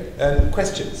 Anyway,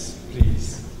 questions,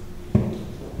 please.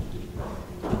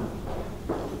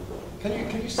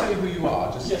 Can you say who you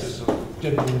are, just Yes. as a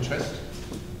general interest?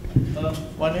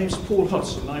 My name's Paul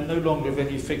Hudson. I'm no longer of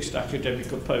any fixed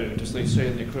academic abode, as they say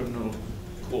in the criminal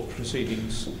court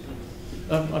proceedings.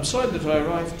 I'm sorry that I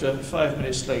arrived 5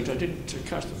 minutes late. I didn't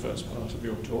catch the first part of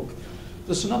your talk.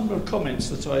 There's a number of comments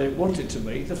that I wanted to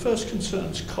make. The first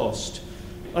concerns cost.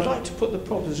 I'd like to put the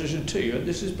proposition to you, and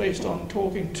this is based on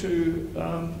talking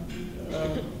to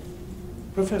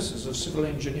professors of civil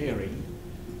engineering.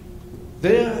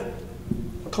 Their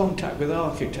contact with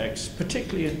architects,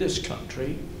 particularly in this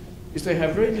country, is they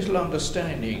have very little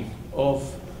understanding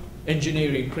of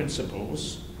engineering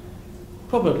principles,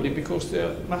 probably because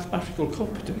their mathematical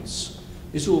competence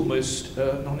is almost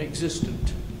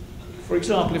non-existent. For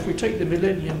example, if we take the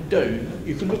Millennium Dome,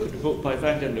 you can look at a book by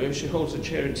Van der Leeuw. She holds a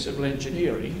chair in civil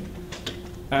engineering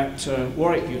at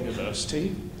Warwick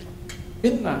University.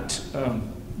 In that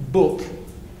book,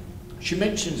 she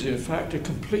mentions, in fact, a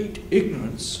complete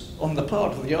ignorance on the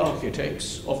part of the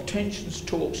architects of tensions,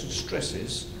 torques and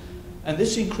stresses, and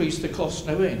this increased the cost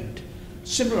no end.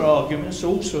 Similar arguments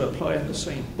also apply in the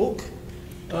same book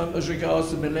as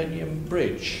regards the Millennium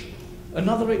Bridge.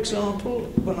 Another example,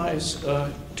 when I was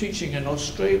teaching in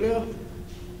Australia,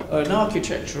 an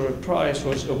architecture prize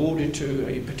was awarded to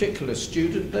a particular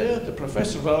student there. The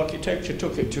professor of architecture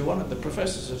took it to one of the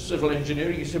professors of civil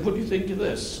engineering. He said, "What do you think of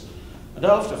this?" And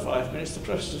after 5 minutes, the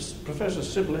professor of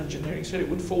civil engineering said it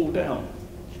would fall down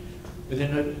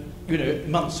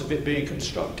within months of it being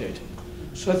constructed.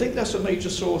 So I think that's a major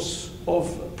source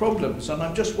of problems, and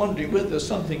I'm just wondering whether there's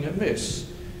something amiss,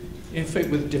 in fact,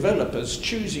 with developers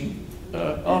choosing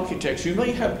architects who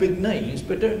may have big names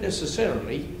but don't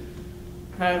necessarily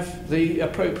have the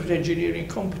appropriate engineering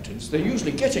competence. They're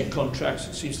usually getting contracts,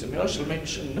 it seems to me. I shall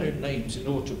mention no names in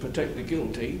order to protect the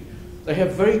guilty. They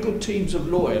have very good teams of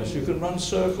lawyers who can run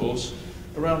circles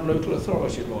around local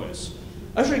authority lawyers.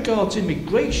 As regards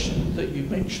immigration that you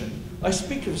mentioned, I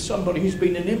speak of somebody who's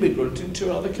been an immigrant in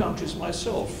 2 other countries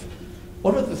myself.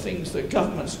 One of the things that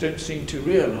governments don't seem to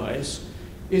realise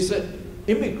is that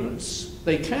immigrants,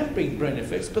 they can bring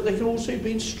benefits, but they can also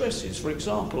bring stresses. For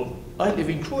example, I live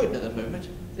in Croydon at the moment.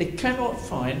 They cannot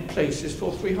find places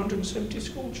for 370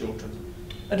 school children.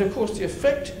 And of course, the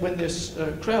effect when there's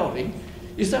crowding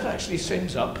is that actually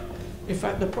sends up, in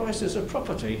fact, the prices of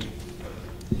property.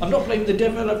 I'm not blaming the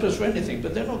developers for anything,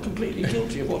 but they're not completely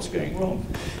guilty of what's going wrong.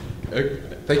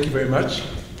 Thank you very much.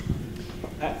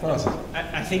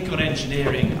 I think on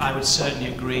engineering, I would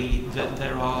certainly agree that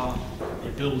there are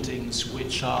buildings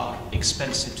which are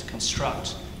expensive to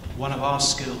construct. One of our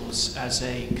skills as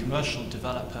a commercial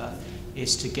developer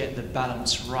is to get the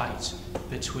balance right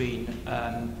between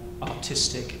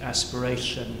artistic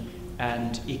aspiration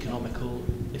and economical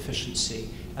efficiency.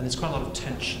 And there's quite a lot of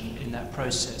tension in that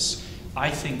process. I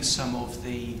think some of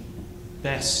the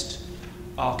best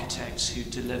architects who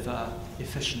deliver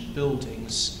efficient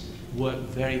buildings work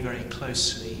very, very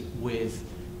closely with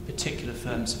particular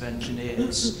firms of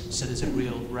engineers, so there's a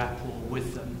real rapport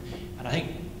with them. And I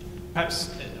think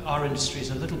perhaps our industry is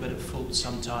a little bit at fault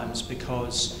sometimes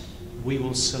because we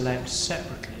will select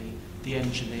separately the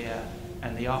engineer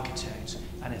and the architect.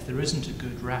 And if there isn't a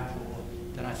good rapport,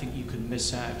 then I think you can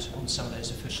miss out on some of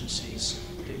those efficiencies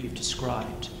that you've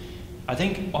described. I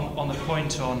think on the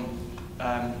point on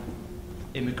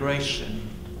immigration,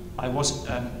 I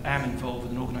am involved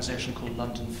with an organisation called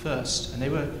London First, and they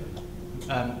were,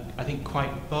 I think,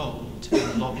 quite bold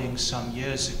in lobbying some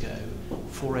years ago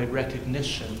for a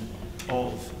recognition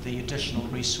of the additional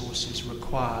resources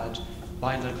required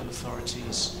by local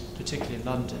authorities, particularly in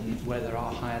London, where there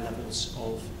are higher levels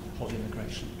of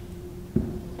immigration.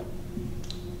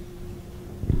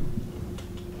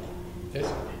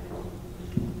 Yes.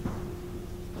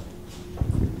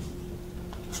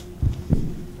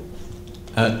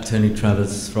 Tony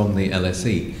Travers from the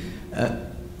LSE.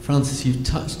 Francis, you've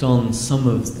touched on some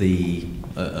of the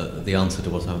answer to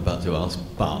what I'm about to ask,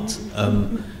 but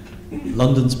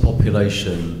London's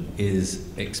population is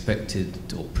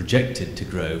expected or projected to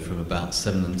grow from about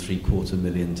 7.75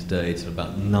 million today to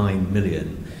about 9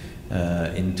 million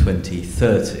in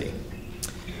 2030.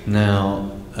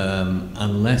 Now,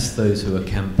 unless those who are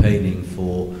campaigning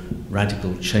for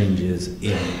radical changes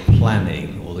in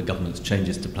planning, or the government's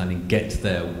changes to planning, get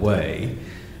their way,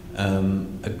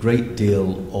 a great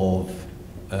deal of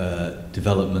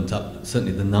development up,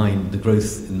 certainly the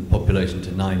growth in the population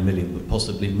to 9 million, but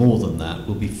possibly more than that,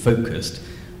 will be focused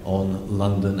on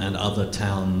London and other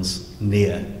towns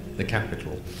near the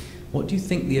capital. What do you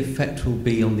think the effect will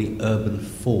be on the urban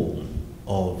form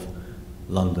of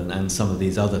London and some of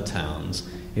these other towns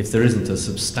if there isn't a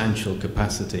substantial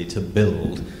capacity to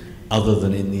build other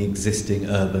than in the existing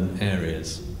urban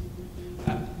areas?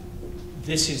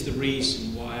 This is the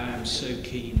reason why I am so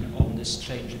keen on this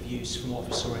change of use from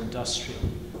office or industrial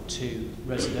to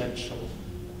residential,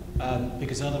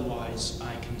 because otherwise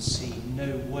I can see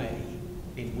no way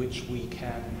in which we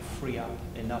can free up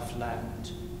enough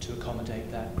land to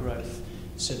accommodate that growth.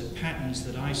 So the patterns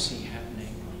that I see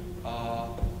happening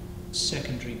are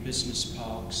secondary business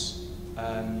parks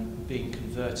being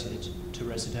converted to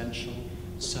residential,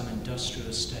 some industrial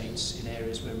estates in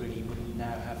areas where really you wouldn't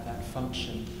now have that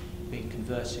function being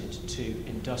converted to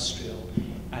industrial,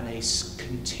 and a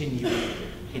continuing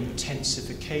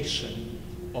intensification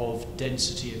of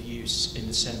density of use in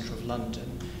the centre of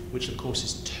London, which of course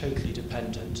is totally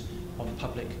dependent on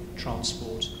public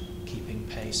transport keeping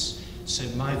pace. So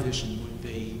my vision would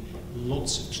be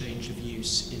lots of change of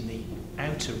use in the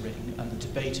outer ring, and the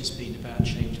debate has been about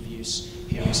change of use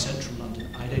here in central London.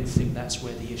 I don't think that's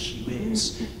where the issue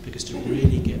is, because to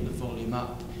really get the volume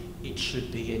up, it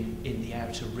should be in the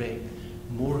outer ring.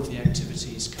 More of the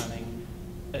activities coming,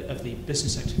 of the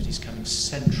business activities coming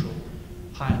central,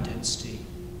 higher density,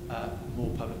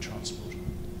 more public transport.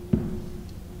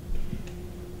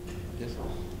 Yes.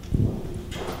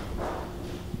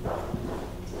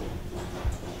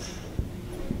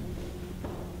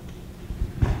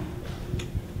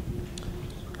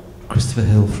 Christopher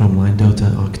Hill from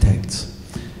Lyndota Architects.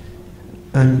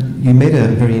 You made a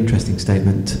very interesting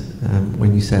statement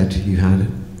when you said you had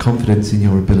confidence in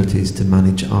your abilities to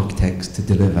manage architects to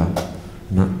deliver,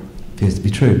 and that appears to be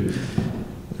true.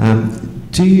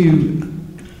 Do you,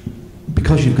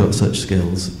 because you've got such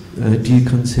skills, do you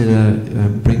consider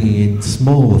bringing in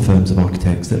smaller firms of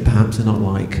architects that perhaps are not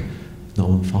like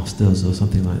Norman Foster's or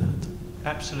something like that?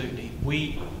 Absolutely.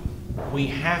 We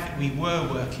were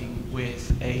working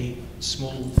with a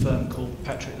small firm called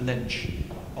Patrick Lynch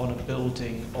on a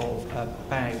building of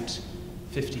about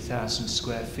 50,000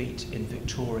 square feet in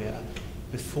Victoria.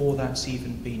 Before that's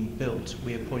even been built,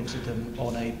 we appointed them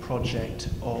on a project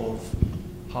of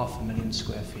 500,000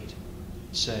 square feet.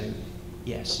 So,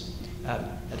 yes,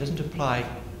 it doesn't apply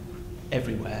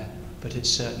everywhere, but it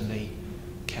certainly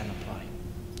can apply.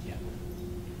 Yeah.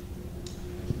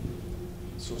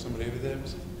 Saw somebody over there.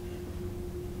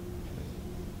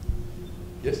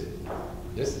 Yes?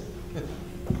 Yes?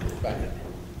 Back.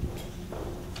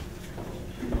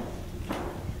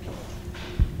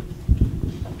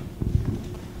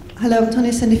 Hello, I'm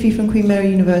Tanya Sendifi from Queen Mary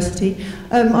University.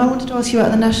 I wanted to ask you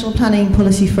about the National Planning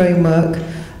Policy Framework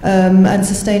and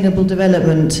sustainable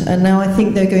development. And now I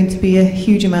think there's going to be a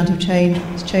huge amount of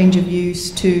change of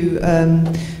use to,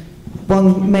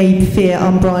 one may fear,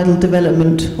 unbridled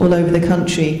development all over the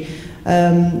country.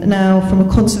 Now, from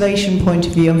a conservation point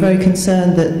of view, I'm very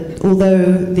concerned that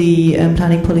although the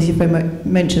planning policy framework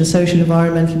mentions social,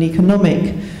 environmental and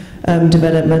economic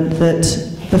development,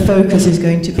 that the focus is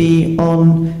going to be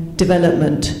on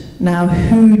development. Now,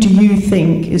 who do you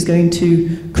think is going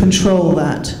to control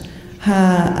that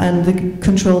and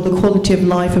control the quality of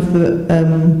life of the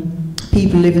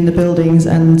people who live in the buildings?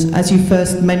 And as you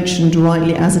first mentioned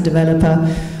rightly, as a developer,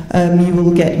 you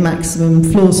will get maximum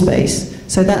floor space.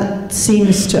 So that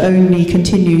seems to only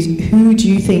continue. Who do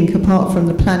you think, apart from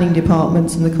the planning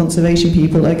departments and the conservation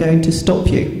people, are going to stop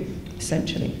you,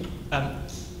 essentially?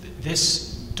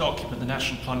 This document, the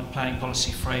National Planning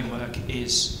Policy Framework,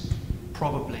 is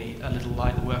probably a little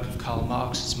like the work of Karl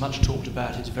Marx. It's much talked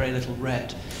about, it's very little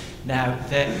read. Now,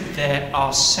 there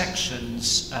are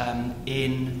sections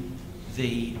in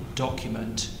the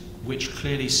document which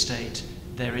clearly state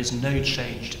there is no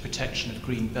change to protection of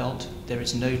green belt, there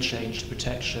is no change to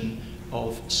protection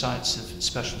of sites of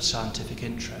special scientific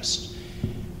interest.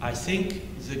 I think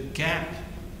the gap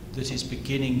that is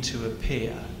beginning to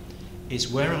appear is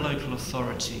where a local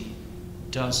authority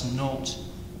does not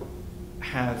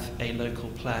have a local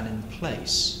plan in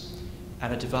place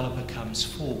and a developer comes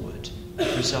forward, the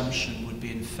presumption would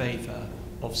be in favour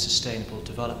of sustainable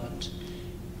development.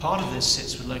 Part of this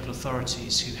sits with local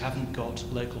authorities who haven't got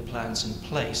local plans in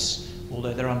place,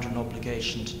 although they're under an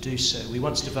obligation to do so. We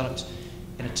once developed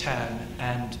in a town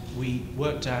and we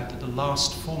worked out that the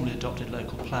last formally adopted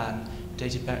local plan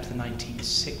dated back to the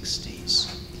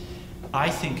 1960s. I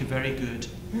think a very good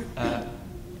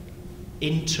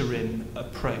interim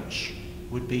approach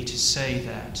would be to say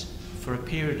that for a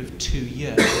period of 2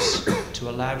 years, to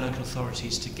allow local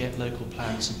authorities to get local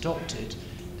plans adopted,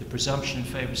 the presumption in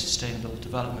favour of sustainable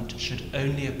development should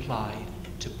only apply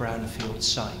to brownfield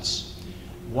sites.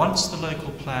 Once the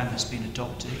local plan has been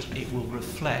adopted, it will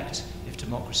reflect, if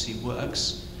democracy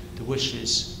works, the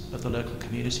wishes of the local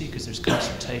community, because there's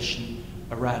consultation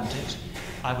around it.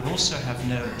 I would also have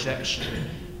no objection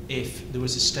if there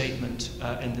was a statement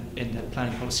in the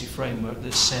planning policy framework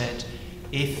that said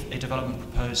if a development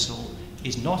proposal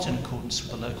is not in accordance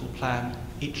with the local plan,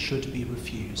 it should be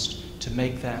refused, to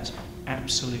make that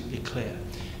absolutely clear.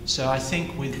 So I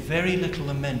think with very little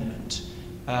amendment,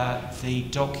 the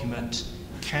document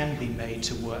can be made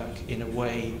to work in a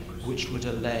way which would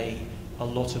allay a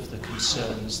lot of the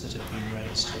concerns that have been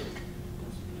raised.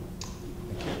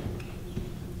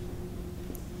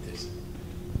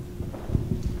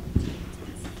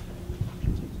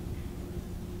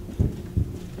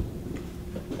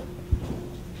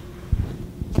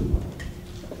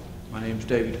 My name's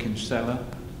David Kinsella.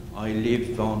 I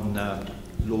live on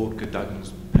Lord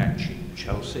Godun's patch in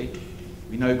Chelsea.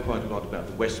 We know quite a lot about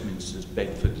the Westminsters,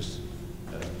 Bedfords,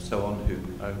 so on, who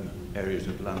own areas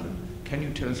of London. Can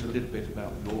you tell us a little bit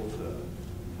about your firm?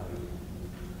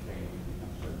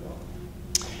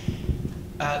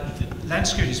 Land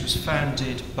Securities was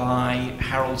founded by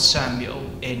Harold Samuel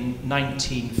in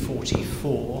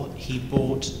 1944. He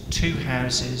bought 2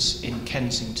 houses in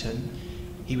Kensington.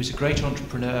 He was a great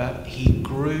entrepreneur. He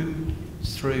grew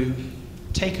through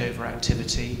takeover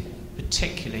activity,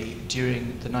 particularly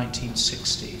during the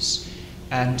 1960s.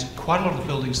 And quite a lot of the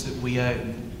buildings that we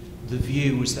own, the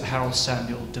view was that Harold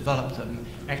Samuel developed them.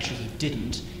 Actually, he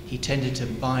didn't. He tended to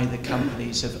buy the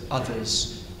companies of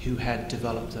others who had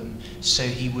developed them. So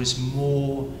he was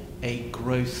more a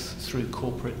growth through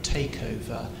corporate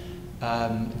takeover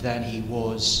than he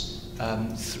was.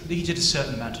 He did a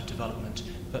certain amount of development,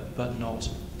 but not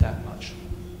that much.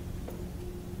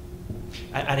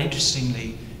 And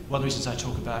interestingly, one of the reasons I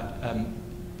talk about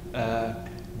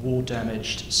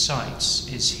war-damaged sites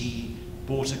is he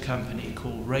bought a company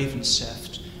called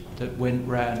Ravenseft that went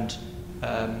round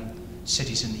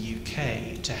cities in the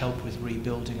UK to help with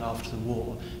rebuilding after the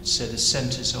war. So the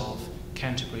centres of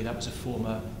Canterbury, that was a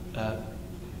former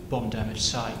bomb-damaged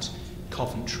site,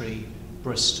 Coventry,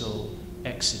 Bristol,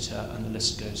 Exeter, and the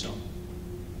list goes on.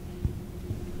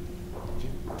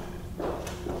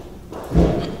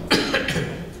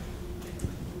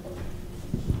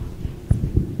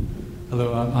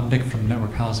 Hello, I'm Nick from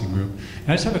Network Housing Group. And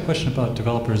I just have a question about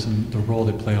developers and the role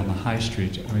they play on the high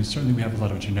street. I mean, certainly we have a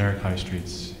lot of generic high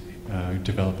streets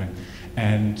developing.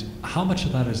 And how much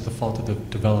of that is the fault of the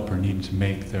developer needing to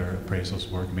make their appraisals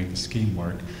work, make the scheme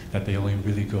work, that they only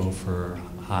really go for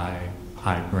high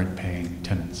rent-paying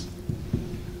tenants?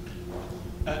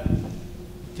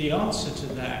 The answer to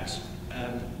that,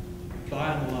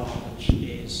 by and large,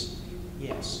 is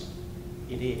yes,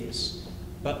 it is.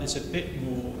 But there's a bit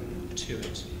more to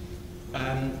it.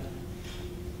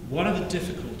 One of the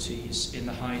difficulties in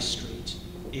the high street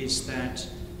is that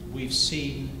we've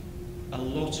seen a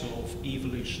lot of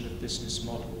evolution of business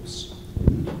models.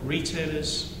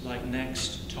 Retailers like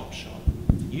Next, Topshop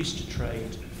used to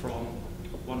trade from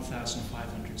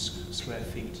 1,500 square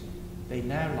feet. They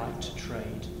now like to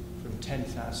trade from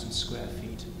 10,000 square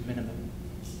feet minimum.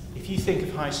 If you think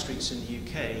of high streets in the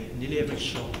UK, nearly every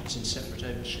shop is in separate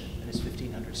ownership and is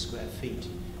 1,500 square feet.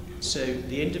 So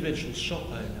the individual shop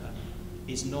owner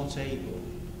is not able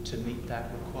to meet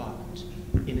that requirement.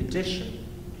 In addition,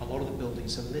 a lot of the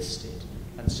buildings are listed,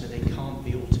 and so they can't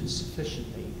be altered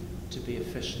sufficiently to be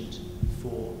efficient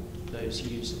for those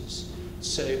users.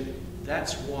 So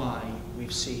that's why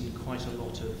we've seen quite a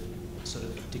lot of sort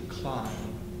of decline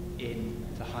in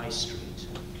the high street.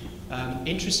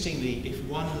 Interestingly, if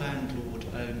one landlord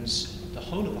owns the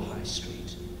whole of a high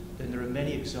street, then there are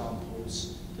many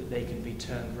examples that they can be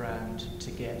turned around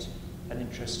to get an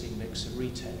interesting mix of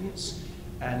retailers.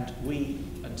 And we,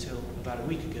 until about a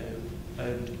week ago,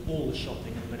 owned all the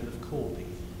shopping in the middle of Corby.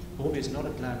 Corby is not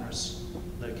a glamorous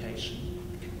location,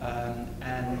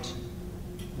 and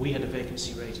we had a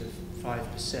vacancy rate of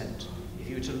 5%. If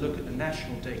you were to look at the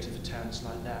national data for towns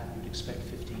like that, you'd expect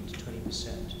 15 to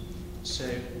 20%. So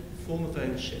form of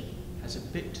ownership has a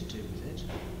bit to do with it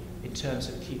in terms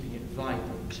of keeping it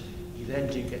vibrant. You then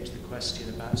do get to the question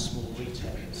about small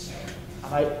retailers.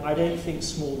 I don't think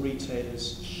small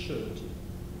retailers should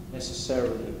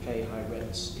necessarily pay high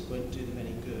rents. It won't do them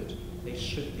any good. They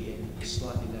should be in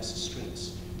slightly lesser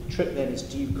streets. The trick then is,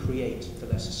 do you create the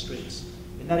lesser streets?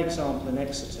 In that example in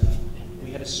Exeter, we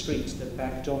had a street that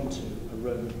backed onto a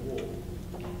Roman wall.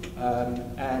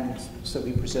 And so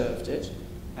we preserved it.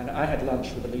 And I had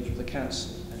lunch with the leader of the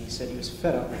council, and he said he was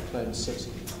fed up with Clement City.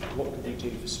 What could we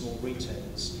do for small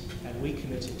retailers? And we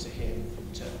committed to him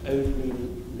to only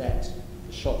let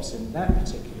the shops in that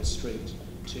particular street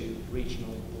to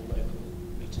regional or local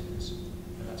retailers.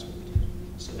 And that's what we did.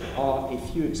 So there are a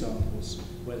few examples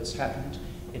where this happened.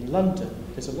 In London,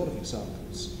 there's a lot of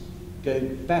examples. Go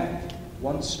back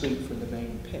one street from the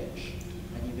main pitch,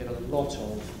 and you get a lot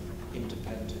of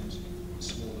independent,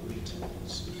 smaller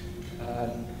retailers.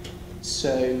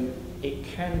 So it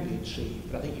can be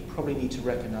achieved, but I think you probably need to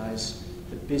recognise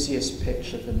the busiest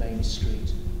pitch of the main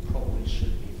street probably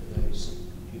should be for those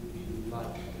who like a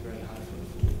very high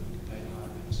footfall and can pay higher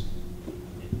rents.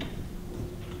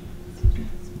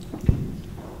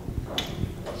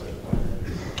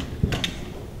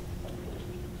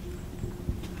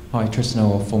 Hi, Tristan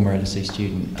Orr, former LSE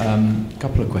student. A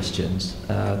couple of questions.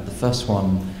 The first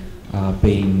one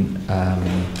being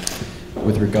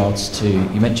with regards to,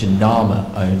 you mentioned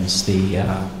NAMA owns the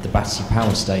Battersea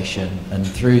Power Station, and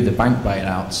through the bank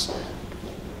bailouts,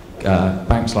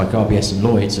 banks like RBS and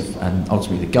Lloyds and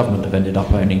ultimately the government have ended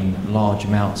up owning large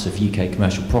amounts of UK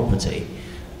commercial property.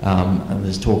 And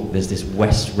there's this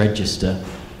West Register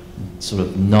sort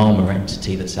of NAMA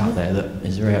entity that's out there that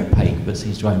is very opaque but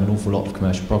seems to own an awful lot of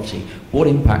commercial property. What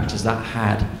impact has that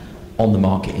had on the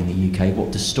market in the UK? What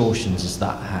distortions has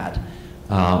that had?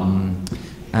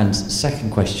 And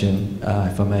second question,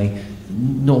 if I may,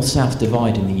 North-South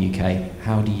divide in the UK,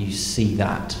 how do you see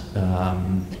that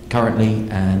currently,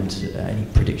 and any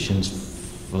predictions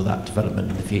for that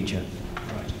development in the future?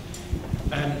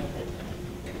 Right.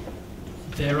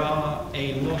 There are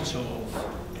a lot of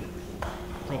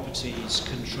properties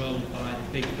controlled by the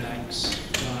big banks,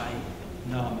 by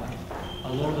NAMA.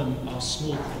 A lot of them are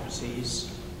small properties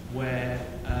where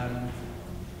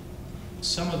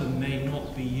some of them may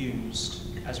not be used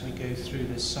as we go through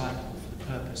this cycle for the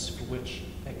purpose for which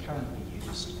they're currently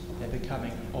used. They're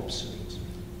becoming obsolete.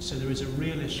 So there is a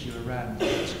real issue around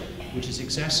that, which is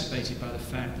exacerbated by the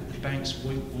fact that the banks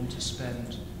won't want to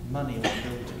spend money on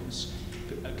buildings.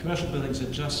 Commercial buildings are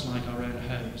just like our own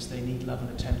homes. They need love and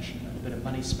attention and a bit of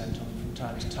money spent on them from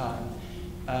time to time.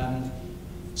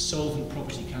 Solvent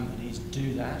property companies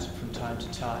do that from time to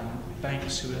time.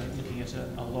 Banks who are looking at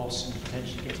a loss and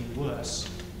potentially getting worse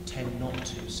tend not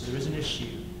to. So there is an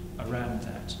issue around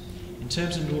that. In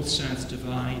terms of North-South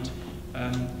divide,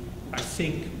 I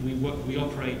think we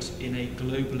operate in a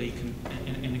global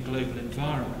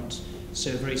environment.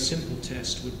 So a very simple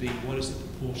test would be, what is the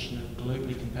proportion of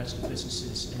globally competitive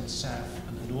businesses in the south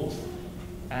and the north?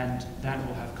 And that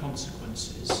will have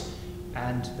consequences.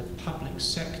 And the public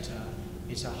sector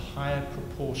is a higher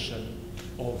proportion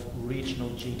of regional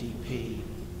GDP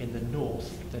in the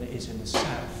north than it is in the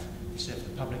south. So if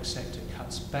the public sector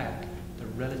cuts back, the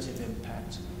relative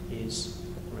impact is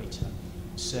greater.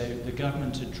 So the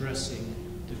government addressing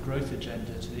the growth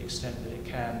agenda to the extent that it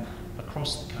can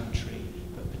across the country,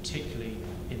 but particularly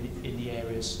in the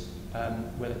areas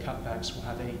where the cutbacks will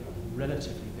have a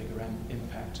relatively bigger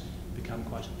impact, become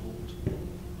quite important.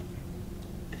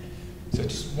 So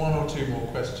just one or two more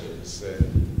questions.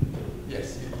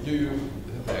 Yes, you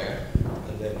there,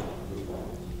 and then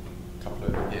a couple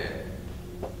of, yeah.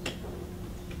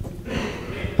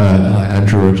 Hi,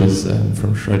 Andrew Rogers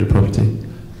from Schroeder Property.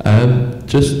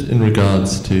 Just in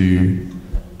regards to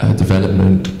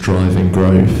development driving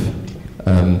growth,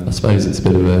 I suppose it's a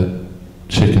bit of a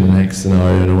chicken and egg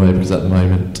scenario in a way, because at the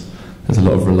moment there's a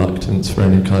lot of reluctance for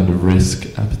any kind of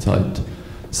risk appetite.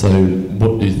 So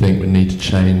what do you think would need to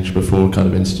change before kind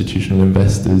of institutional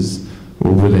investors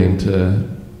were willing to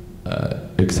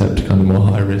accept a kind of more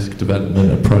high-risk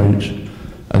development approach?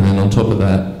 And then on top of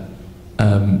that,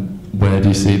 where do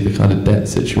you see the kind of debt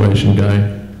situation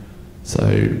going? So,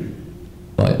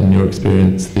 like in your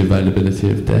experience, the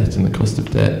availability of debt and the cost of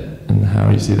debt, and how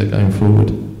you see that going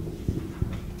forward?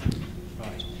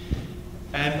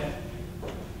 Right.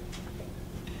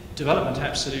 Development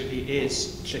absolutely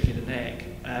is chicken and egg,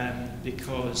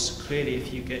 because clearly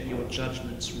if you get your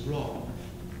judgments wrong,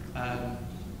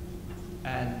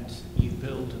 and you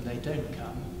build and they don't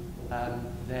come,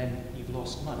 then you've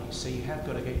lost money. So you have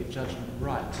got to get your judgment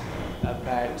right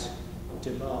about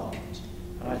demand.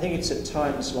 And I think it's at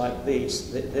times like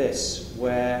this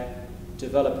where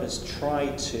developers try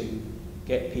to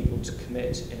get people to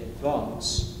commit in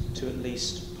advance to at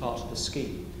least part of the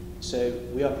scheme. So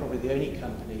we are probably the only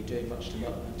company doing much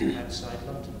development outside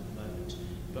London at the moment,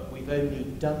 but we've only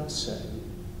done so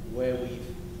where we've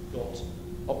got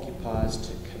occupiers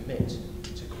to commit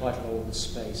to quite a lot of the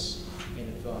space in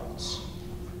advance.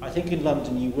 I think in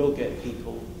London you will get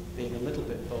people being a little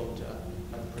bit bolder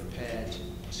and prepared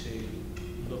to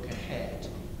look ahead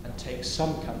and take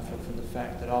some comfort from the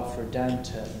fact that after a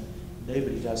downturn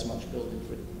nobody does much building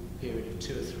for a period of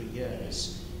 2 or 3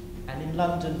 years. And in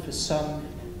London, for some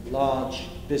large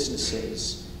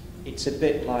businesses, it's a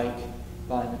bit like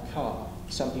buying a car.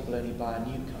 Some people only buy a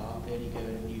new car, they only go in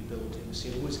a new building, so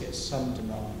you always get some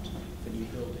demand for new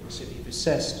buildings. So if you've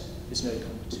assessed there's no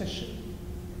competition,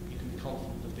 you can be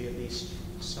confident there'll be at least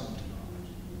some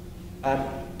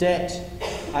demand. Debt,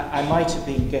 I might have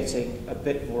been getting a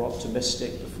bit more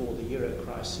optimistic before the euro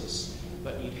crisis,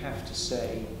 but you'd have to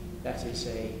say that is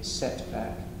a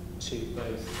setback to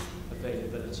both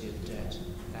availability of debt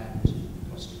and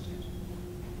cost of debt.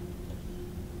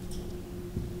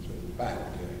 Back,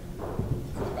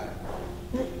 back.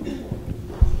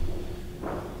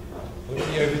 We'll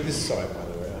be over this side, by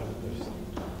the way. I haven't noticed.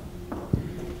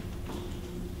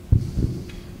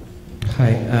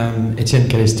 Hi, Etienne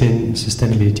Calestine,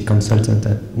 Sustainability Consultant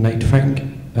at Knight Frank.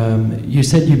 You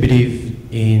said you believe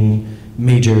in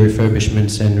major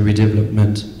refurbishments and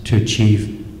redevelopment to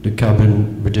achieve the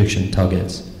carbon reduction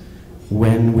targets.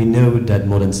 When we know that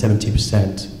more than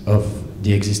 70% of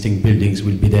the existing buildings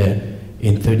will be there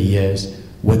in 30 years,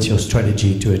 what's your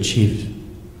strategy to achieve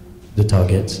the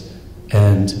targets?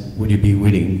 And would you be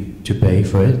willing to pay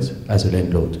for it as a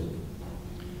landlord?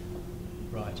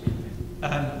 Right.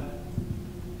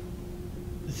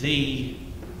 The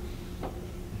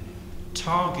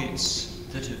targets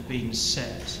that have been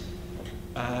set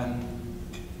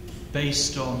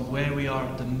based on where we are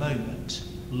at the moment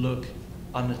look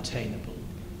unattainable.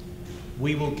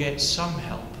 We will get some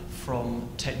help from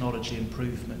technology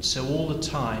improvement. So all the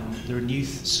time there are new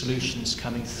solutions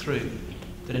coming through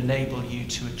that enable you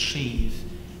to achieve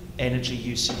energy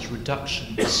usage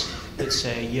reductions that,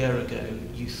 say, a year ago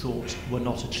you thought were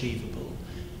not achievable.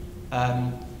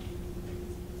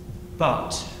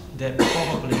 But there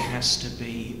probably has to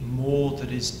be more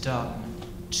that is done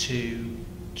to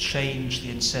change the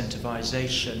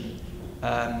incentivization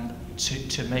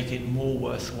to make it more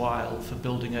worthwhile for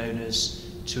building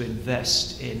owners to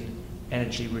invest in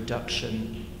energy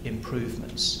reduction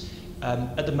improvements.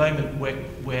 At the moment,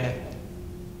 we're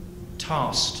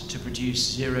tasked to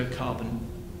produce zero carbon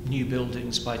new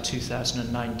buildings by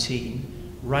 2019.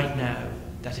 Right now,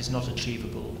 that is not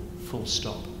achievable, full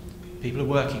stop. People are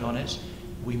working on it.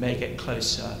 We may get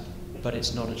closer, but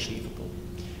it's not achievable.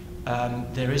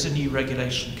 There is a new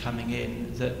regulation coming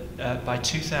in that by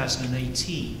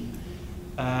 2018,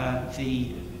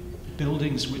 the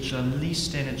buildings which are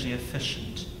least energy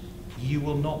efficient, you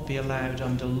will not be allowed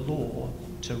under law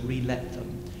to re-let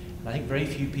them. And I think very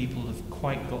few people have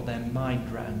quite got their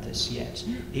mind around this yet.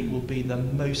 It will be the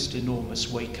most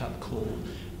enormous wake-up call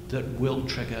that will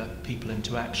trigger people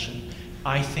into action.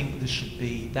 I think there should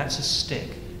be, that's a stick.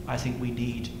 I think we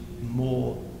need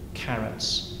more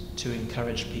carrots to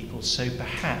encourage people. So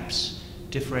perhaps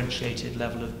differentiated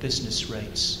level of business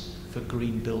rates for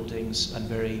green buildings and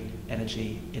very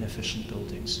energy inefficient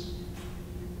buildings.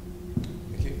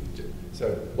 Thank you.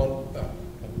 So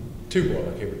two more.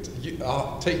 Okay,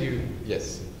 I'll take you.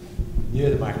 Yes, near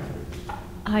the microphone.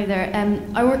 Hi there.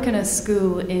 I work in a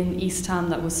school in East Ham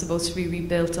that was supposed to be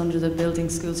rebuilt under the Building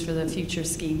Schools for the Future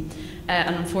scheme,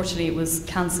 and unfortunately it was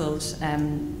cancelled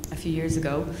a few years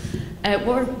ago.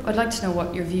 I'd like to know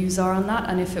what your views are on that,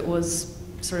 and if it was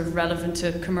sort of relevant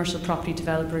to commercial property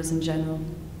developers in general.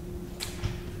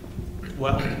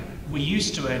 Well, we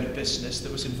used to own a business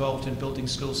that was involved in building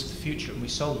schools for the future, and we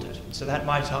sold it. So that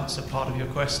might answer part of your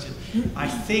question. I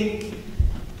think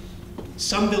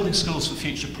some building schools for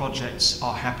future projects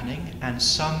are happening, and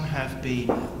some have been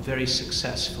very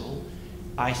successful.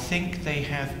 I think they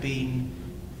have been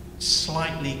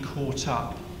slightly caught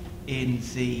up in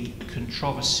the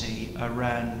controversy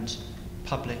around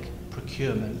public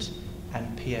procurement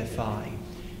and PFI,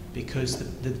 because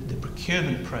the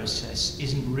procurement process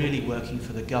isn't really working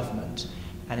for the government,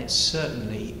 and it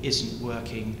certainly isn't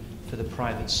working for the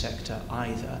private sector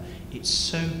either. It's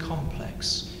so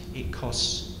complex, it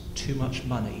costs too much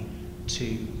money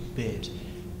to bid.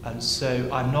 And so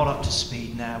I'm not up to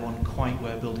speed now on quite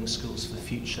where Building Schools for the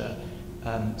Future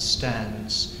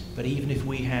stands, but even if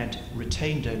we had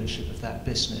retained ownership of that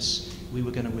business, we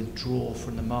were going to withdraw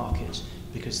from the market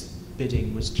because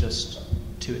bidding was just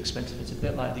too expensive. It's a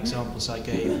bit like the examples I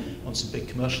gave on some big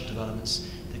commercial developments.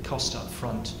 The cost up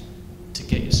front to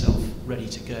get yourself ready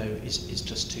to go is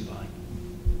just too high.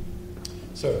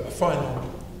 So, a final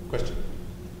question.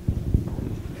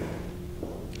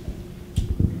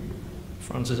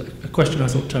 Francis, a question I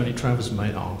thought Tony Travers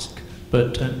may ask,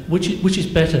 but which is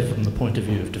better from the point of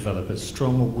view of developers,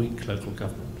 strong or weak local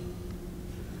government?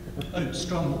 Oh,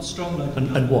 strong local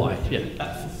government. And why?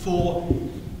 Yeah. For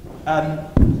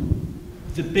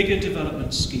the bigger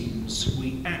development schemes,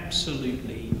 we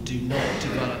absolutely do not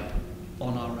develop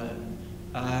on our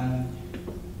own.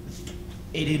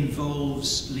 It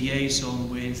involves liaison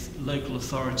with local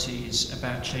authorities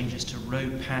about changes to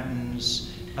road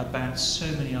patterns, about so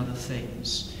many other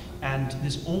things, and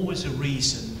there's always a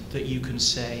reason that you can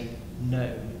say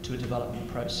no to a development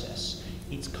process.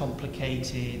 It's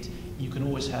complicated, you can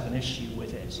always have an issue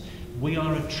with it. We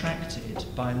are attracted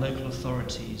by local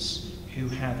authorities who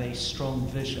have a strong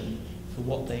vision for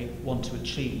what they want to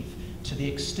achieve, to the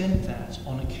extent that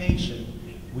on occasion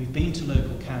we've been to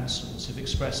local councils who've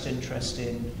expressed interest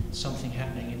in something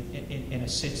happening in a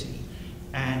city,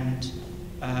 and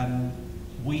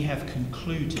we have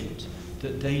concluded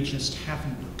that they just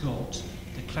haven't got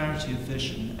the clarity of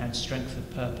vision and strength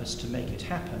of purpose to make it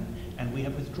happen, and we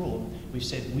have withdrawn. We've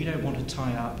said we don't want to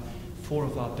tie up 4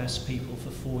 of our best people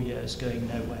for 4 years going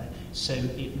nowhere. So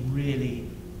it really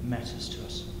matters to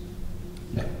us.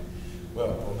 Yeah.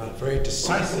 Well, on that very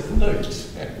decisive note,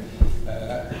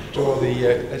 draw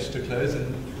the lecture to close,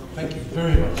 and thank you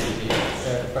very much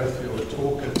indeed, both for your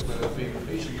talk and for being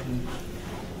patient and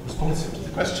responsive to the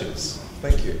questions.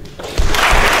 Thank you.